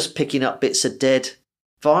 you're just picking up bits of dead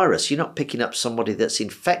virus. You're not picking up somebody that's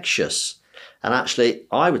infectious. And actually,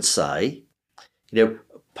 I would say,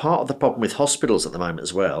 part of the problem with hospitals at the moment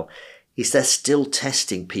as well is they're still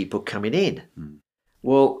testing people coming in.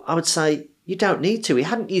 Well, I would say you don't need to. We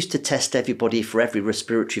hadn't used to test everybody for every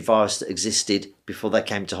respiratory virus that existed before they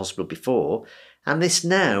came to hospital before. And this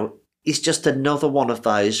now is just another one of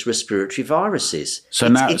those respiratory viruses. So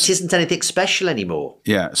now it isn't anything special anymore.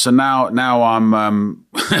 Yeah. So now I'm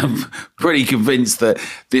pretty convinced that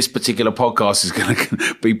this particular podcast is going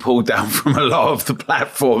to be pulled down from a lot of the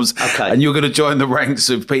platforms. Okay. And you're going to join the ranks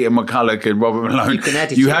of Peter McCulloch and Robert Malone. You can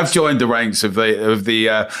edit You have joined the ranks of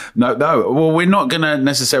the no. Well, we're not going to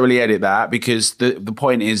necessarily edit that, because the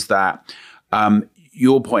point is that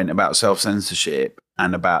your point about self-censorship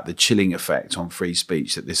and about the chilling effect on free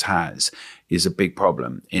speech that this has is a big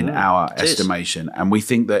problem in our estimation. And we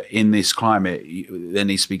think that in this climate, there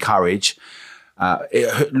needs to be courage.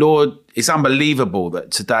 Lord, it's unbelievable that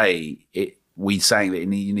today we're saying that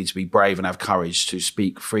you need to be brave and have courage to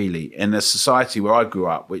speak freely in a society where I grew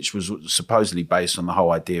up, which was supposedly based on the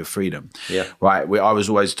whole idea of freedom. Yeah. Right. I was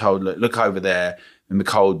always told, look over there in the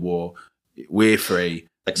Cold War, we're free.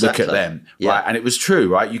 Exactly. Look at them, yeah. Right? And it was true,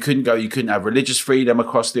 right? You couldn't have religious freedom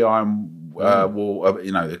across the Iron Wall,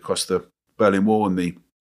 across the Berlin Wall, and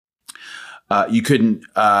you couldn't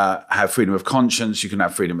have freedom of conscience. You couldn't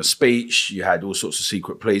have freedom of speech. You had all sorts of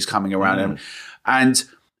secret police coming around them, and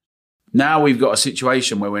now we've got a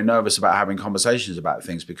situation where we're nervous about having conversations about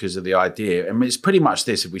things because of the idea. I mean, it's pretty much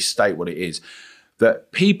this, if we state what it is,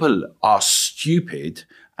 that people are stupid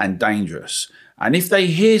and dangerous, and if they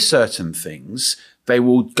hear certain things, they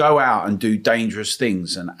will go out and do dangerous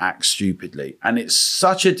things and act stupidly. And it's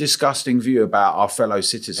such a disgusting view about our fellow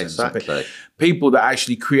citizens. Exactly. People that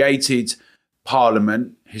actually created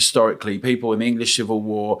Parliament historically, people in the English Civil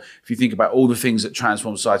War, if you think about all the things that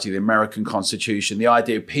transformed society, the American Constitution, the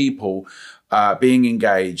idea of people being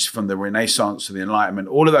engaged from the Renaissance to the Enlightenment,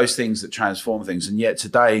 all of those things that transform things. And yet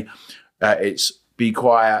today it's be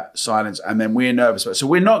quiet, silence, and then we're nervous about it. So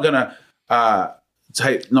we're not going to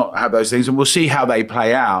not have those things, and we'll see how they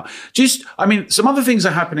play out. Some other things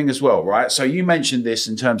are happening as well, right? So you mentioned this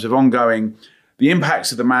in terms of the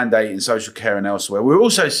impacts of the mandate in social care and elsewhere. We're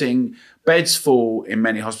also seeing beds full in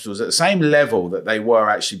many hospitals at the same level that they were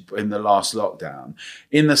actually in the last lockdown.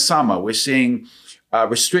 In the summer, we're seeing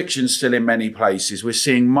restrictions still in many places. We're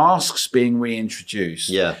seeing masks being reintroduced.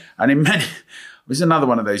 Yeah. And in many, there's another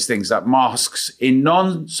one of those things, that masks in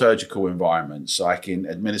non-surgical environments, like in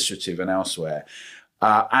administrative and elsewhere.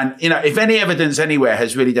 And, you know, if any evidence anywhere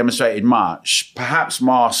has really demonstrated much, perhaps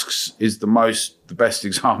masks is the best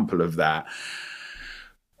example of that.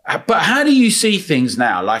 But how do you see things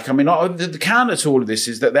now? Like, I mean, the counter to all of this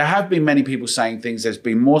is that there have been many people saying things. There's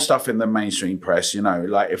been more stuff in the mainstream press, you know,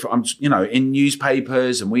 like if I'm, you know, in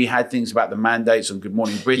newspapers, and we had things about the mandates on Good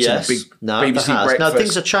Morning Britain, Yes. big No, BBC perhaps. breakfast. No,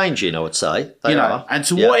 things are changing, I would say. They you know, are. and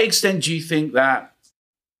to Yeah. what extent do you think that,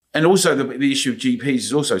 and also the issue of GPs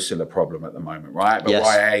is also still a problem at the moment, right? But Yes.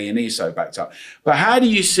 why A&E is so backed up. But how do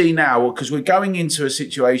you see now, because we're going into a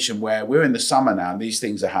situation where we're in the summer now and these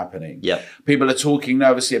things are happening. Yep. People are talking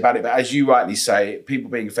nervously about it, but as you rightly say,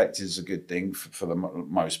 people being affected is a good thing for the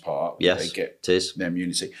most part. Yes, They get it is. their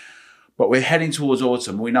immunity. But we're heading towards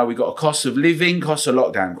autumn. We know we've got a cost of living, cost of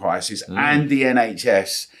lockdown crisis, and the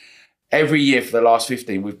NHS. Every year for the last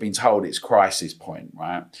 15, we've been told it's crisis point,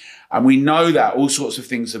 right? And we know that all sorts of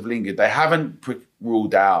things have lingered. They haven't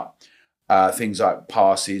ruled out things like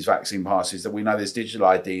passes, vaccine passes, that we know there's digital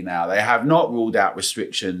ID now. They have not ruled out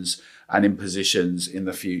restrictions and impositions in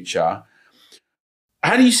the future.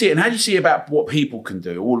 How do you see it? And how do you see about what people can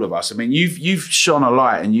do, all of us? I mean, you've shone a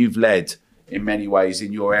light and you've led in many ways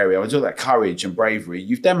in your area. I was talking about courage and bravery.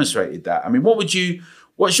 You've demonstrated that. I mean, what's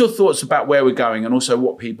your thoughts about where we're going and also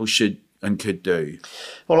what people should and could do?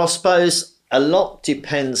 Well, I suppose a lot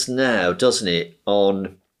depends now, doesn't it,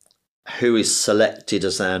 on who is selected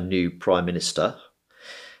as our new Prime Minister.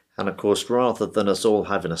 And of course, rather than us all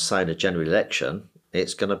having a say in a general election,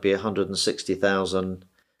 it's going to be 160,000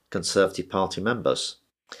 Conservative Party members.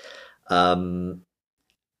 I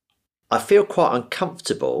feel quite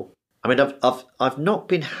uncomfortable. I mean, I've not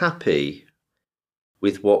been happy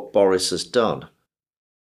with what Boris has done,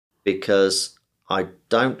 because I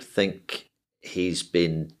don't think he's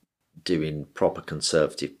been doing proper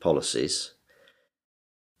Conservative policies.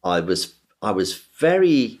 I was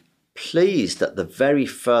very pleased at the very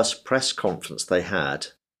first press conference they had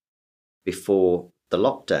before the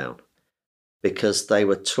lockdown, because they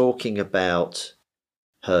were talking about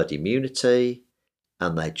herd immunity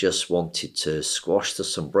and they just wanted to squash the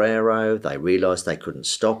sombrero. They realised they couldn't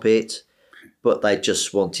stop it, but they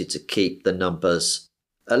just wanted to keep the numbers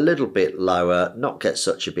a little bit lower, not get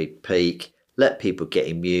such a big peak, let people get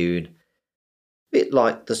immune, a bit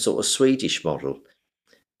like the sort of Swedish model.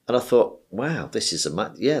 And I thought, wow, this is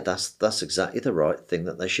that's exactly the right thing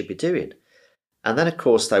that they should be doing. And then, of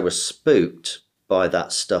course, they were spooked by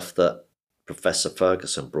that stuff that Professor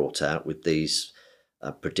Ferguson brought out with these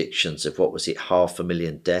predictions of, what was it,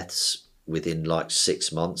 500,000 deaths within like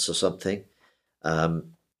 6 months or something.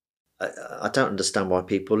 I don't understand why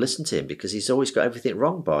people listen to him, because he's always got everything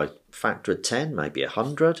wrong by a factor of 10, maybe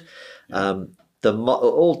 100. Yeah.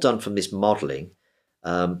 All done from this modelling,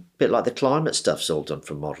 a bit like the climate stuff's all done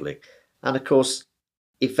from modelling. And of course,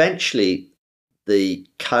 eventually the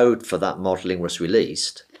code for that modelling was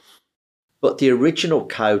released, but the original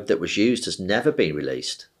code that was used has never been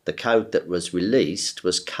released. The code that was released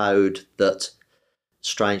was code that,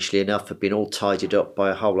 strangely enough, had been all tidied up by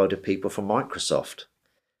a whole load of people from Microsoft.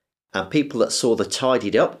 And people that saw the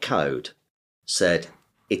tidied up code said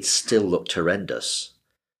it still looked horrendous.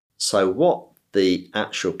 So what the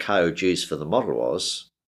actual code used for the model was,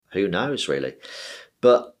 who knows really.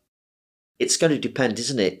 But it's going to depend,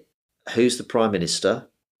 isn't it, who's the Prime Minister,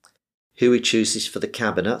 who he chooses for the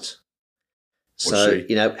cabinet. So,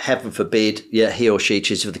 you know, heaven forbid, he or she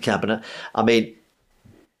chooses for the cabinet. I mean,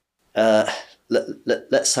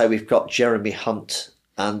 let's say we've got Jeremy Hunt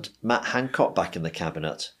and Matt Hancock back in the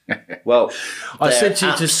cabinet. Well, I said to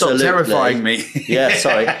you to stop terrifying me. Yeah,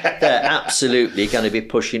 sorry. They're absolutely going to be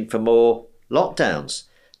pushing for more lockdowns.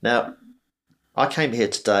 Now, I came here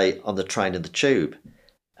today on the train and the tube.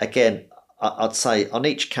 Again, I'd say on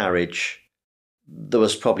each carriage, there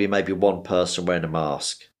was probably maybe one person wearing a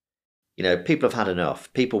mask. You know, people have had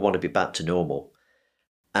enough. People want to be back to normal.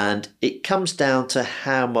 And it comes down to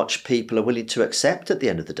how much people are willing to accept at the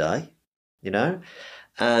end of the day, you know.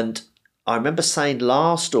 And I remember saying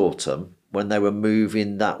last autumn, when they were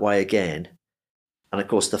moving that way again, and of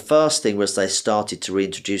course the first thing was they started to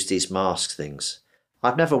reintroduce these mask things.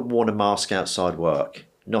 I've never worn a mask outside work,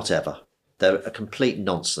 not ever. They're a complete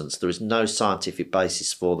nonsense. There is no scientific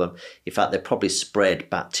basis for them. In fact, they probably spread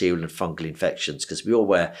bacterial and fungal infections, because we all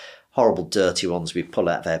wear horrible dirty ones we pull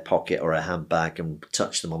out of our pocket or our handbag and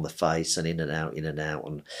touch them on the face and in and out, in and out.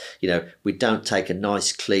 And, you know, we don't take a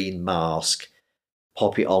nice clean mask,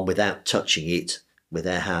 pop it on without touching it with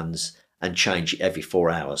our hands and change it every 4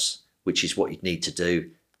 hours, which is what you'd need to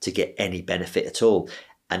do to get any benefit at all.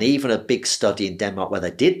 And even a big study in Denmark where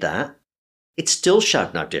they did that, it still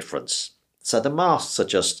showed no difference. So the masks are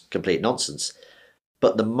just complete nonsense.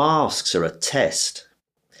 But the masks are a test.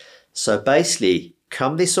 So basically,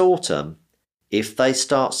 come this autumn, if they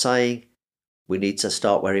start saying we need to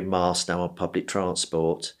start wearing masks now on public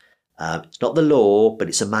transport, it's not the law, but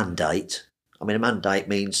it's a mandate. I mean, a mandate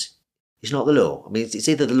means it's not the law. I mean, it's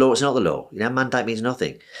either the law or it's not the law. You know, mandate means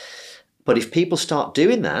nothing. But if people start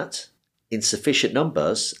doing that in sufficient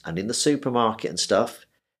numbers and in the supermarket and stuff,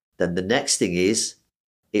 then the next thing is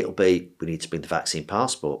it'll be we need to bring the vaccine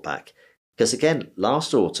passport back. Because again,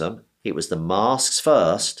 last autumn, it was the masks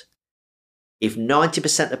first. If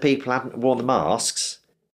 90% of people hadn't worn the masks,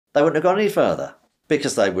 they wouldn't have gone any further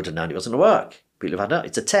because they would have known it wasn't going to work. People have had it.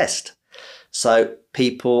 It's a test. So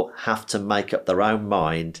people have to make up their own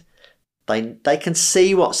mind. They can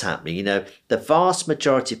see what's happening. You know, the vast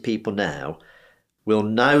majority of people now will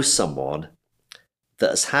know someone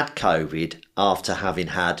that has had COVID after having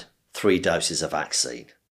had 3 doses of vaccine.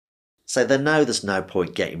 So they know there's no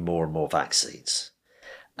point getting more and more vaccines.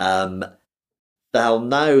 They'll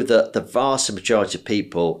know that the vast majority of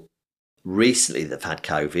people recently that have had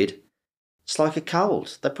COVID, it's like a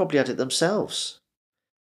cold. They probably had it themselves.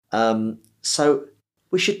 So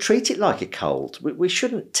we should treat it like a cold. We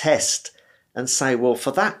shouldn't test and say, well,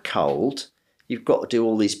 for that cold, you've got to do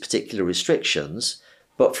all these particular restrictions.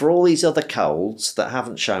 But for all these other colds that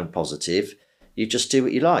haven't shown positive, you just do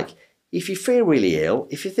what you like. If you feel really ill,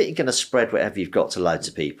 if you think you're going to spread whatever you've got to loads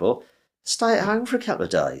of people, stay at home for a couple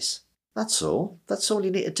of days. That's all. That's all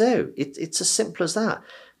you need to do. It's as simple as that.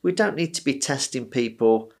 We don't need to be testing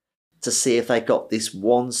people to see if they got this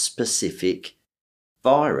one specific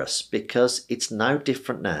virus, because it's no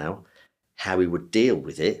different now how we would deal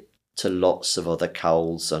with it to lots of other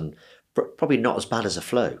colds, and probably not as bad as a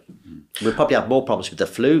flu. Mm-hmm. We'll probably have more problems with the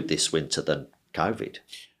flu this winter than COVID.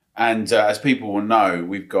 And as people will know,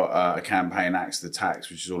 we've got a campaign, Axe the Tax,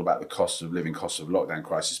 which is all about the cost of living, cost of lockdown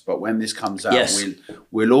crisis. But when this comes out, yes,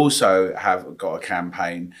 we'll also have got a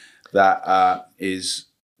campaign that is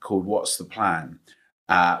called What's the Plan?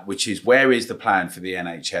 Which is where is the plan for the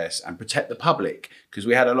NHS and protect the public? Because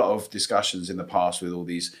we had a lot of discussions in the past with all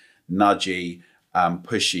these nudgy,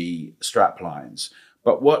 pushy strap lines.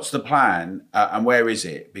 But what's the plan and where is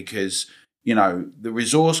it? Because, you know, the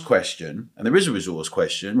resource question, and there is a resource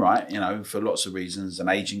question, right? You know, for lots of reasons, an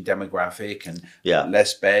aging demographic and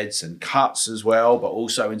less beds and cuts as well, but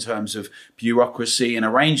also in terms of bureaucracy and a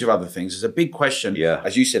range of other things. There's a big question,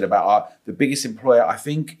 as you said, about the biggest employer, I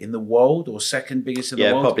think, in the world, or second biggest in the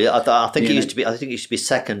world. Yeah, probably. I think it used to be. I think it used to be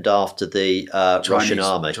second after the Russian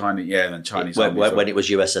army. And Chinese when it was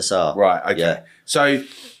USSR. Right. Okay. Yeah. So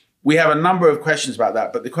we have a number of questions about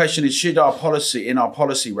that, but the question is, should our policy, in our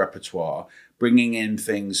policy repertoire, bringing in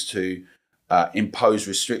things to impose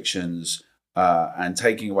restrictions and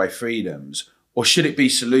taking away freedoms, or should it be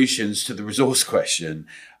solutions to the resource question?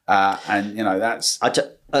 And, you know, that's...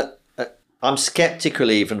 I'm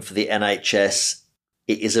sceptical even for the NHS.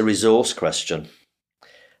 It is a resource question.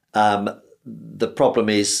 The problem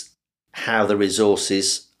is how the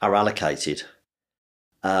resources are allocated.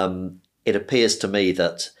 It appears to me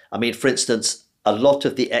that, I mean, for instance, a lot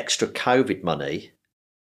of the extra COVID money,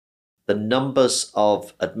 the numbers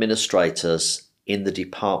of administrators in the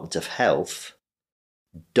Department of Health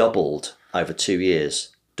doubled over 2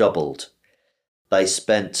 years, doubled. They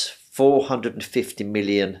spent £450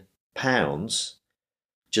 million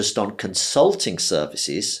just on consulting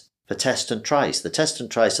services for test and trace. The test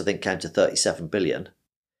and trace, I think, came to 37 billion.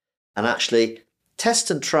 And actually,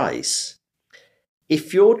 test and trace,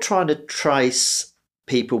 if you're trying to trace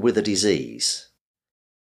people with a disease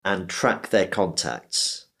and track their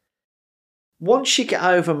contacts, once you get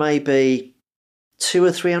over maybe 200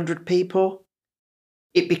 or 300 people,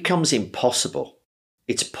 it becomes impossible.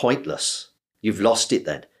 It's pointless. You've lost it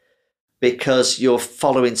then, because you're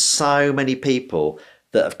following so many people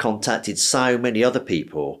that have contacted so many other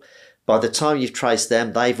people. By the time you've traced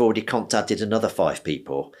them, they've already contacted another 5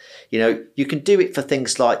 people. You know, you can do it for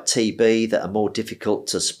things like TB that are more difficult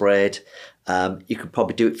to spread. You can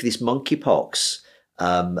probably do it for this monkeypox,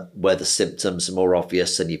 where the symptoms are more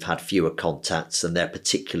obvious and you've had fewer contacts and they're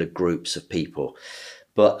particular groups of people.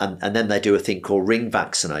 But and then they do a thing called ring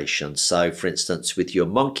vaccination. So, for instance, with your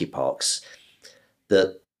monkeypox,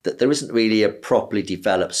 that that there isn't really a properly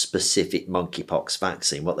developed specific monkeypox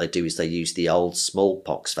vaccine. What they do is they use the old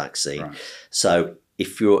smallpox vaccine. Right. So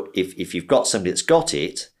if you've got somebody that's got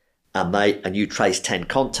it and you trace 10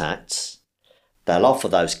 contacts, they'll offer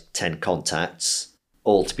those 10 contacts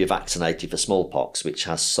all to be vaccinated for smallpox, which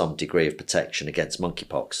has some degree of protection against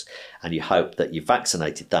monkeypox. And you hope that you've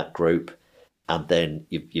vaccinated that group and then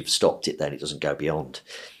you've stopped it, then it doesn't go beyond.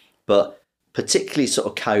 But particularly sort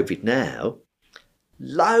of COVID now,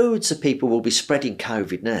 loads of people will be spreading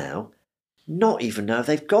COVID now, not even know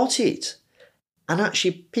they've got it. And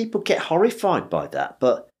actually people get horrified by that,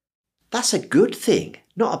 but that's a good thing,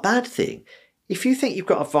 not a bad thing. If you think you've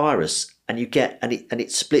got a virus and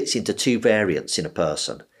it splits into 2 variants in a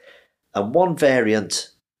person, and one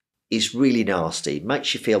variant is really nasty,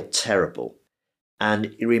 makes you feel terrible,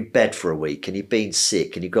 and you're in bed for a week and you've been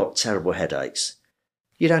sick and you've got terrible headaches,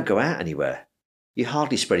 you don't go out anywhere. You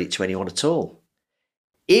hardly spread it to anyone at all.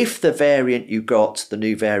 If the variant you got, the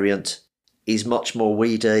new variant, is much more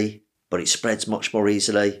weedy, but it spreads much more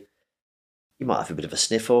easily, you might have a bit of a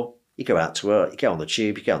sniffle. You go out to work, you go on the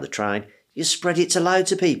tube, you go on the train, you spread it to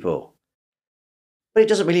loads of people. But it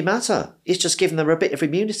doesn't really matter. It's just giving them a bit of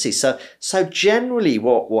immunity. So generally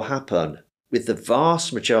what will happen with the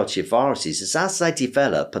vast majority of viruses is as they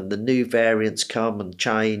develop and the new variants come and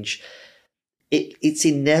change, it's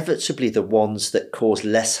inevitably the ones that cause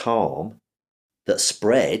less harm that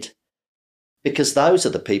spread, because those are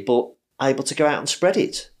the people able to go out and spread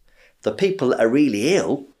it. The people that are really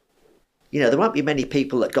ill, there won't be many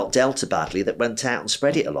people that got Delta badly that went out and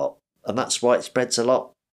spread it a lot. And that's why it spreads a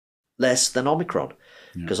lot less than Omicron.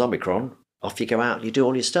 Because Omicron, off you go out and you do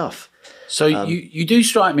all your stuff. So you do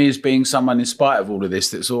strike me as being someone, in spite of all of this,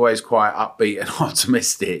 that's always quite upbeat and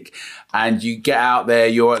optimistic. And you get out there,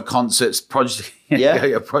 you're at concerts,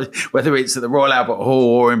 whether it's at the Royal Albert Hall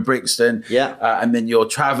or in Brixton, and then you're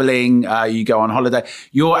travelling, you go on holiday.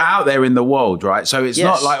 You're out there in the world, right? So it's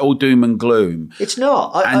not like all doom and gloom. It's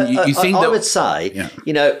not. I would say,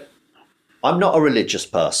 I'm not a religious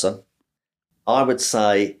person. I would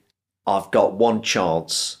say I've got one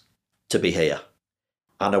chance to be here,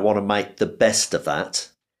 and I want to make the best of that.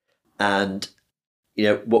 And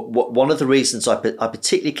one of the reasons I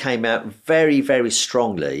particularly came out very, very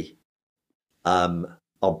strongly on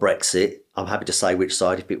Brexit, I'm happy to say which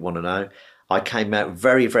side if people want to know. I came out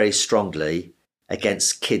very, very strongly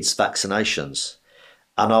against kids' vaccinations,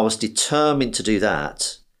 and I was determined to do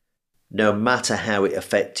that no matter how it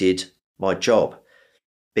affected my job,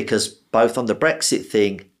 because both on the Brexit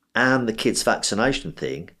thing and the kids' vaccination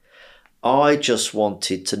thing, I just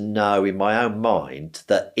wanted to know in my own mind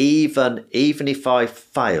that even if I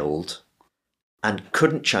failed and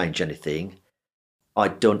couldn't change anything,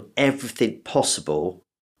 I'd done everything possible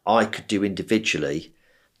I could do individually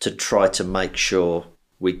to try to make sure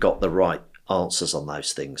we got the right answers on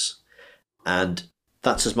those things. And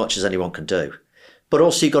that's as much as anyone can do. But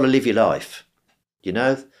also you've got to live your life.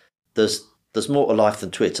 There's more to life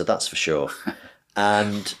than Twitter, that's for sure.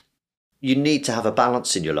 And you need to have a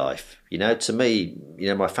balance in your life. To me,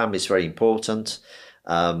 my family's very important.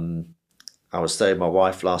 I was there with my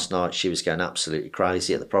wife last night. She was going absolutely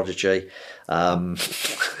crazy at the Prodigy. Well,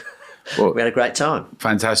 we had a great time.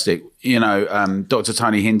 Fantastic. Dr.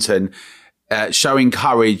 Tony Hinton, showing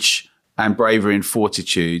courage and bravery and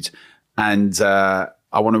fortitude. And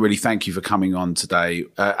I want to really thank you for coming on today.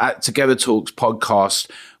 At Together Talks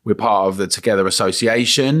podcast, we're part of the Together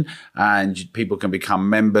Association, and people can become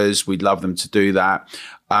members. We'd love them to do that.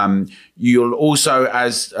 You'll also,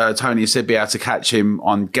 as Tony said, be able to catch him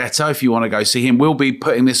on Ghetto if you want to go see him. We'll be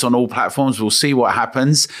putting this on all platforms. We'll see what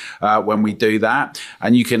happens when we do that.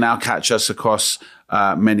 And you can now catch us across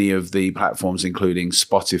many of the platforms, including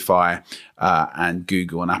Spotify and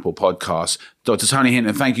Google and Apple Podcasts. Dr. Tony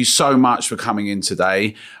Hinton, thank you so much for coming in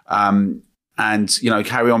today. And,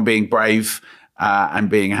 carry on being brave and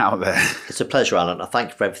being out there. It's a pleasure, Alan. I thank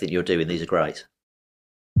you for everything you're doing. These are great.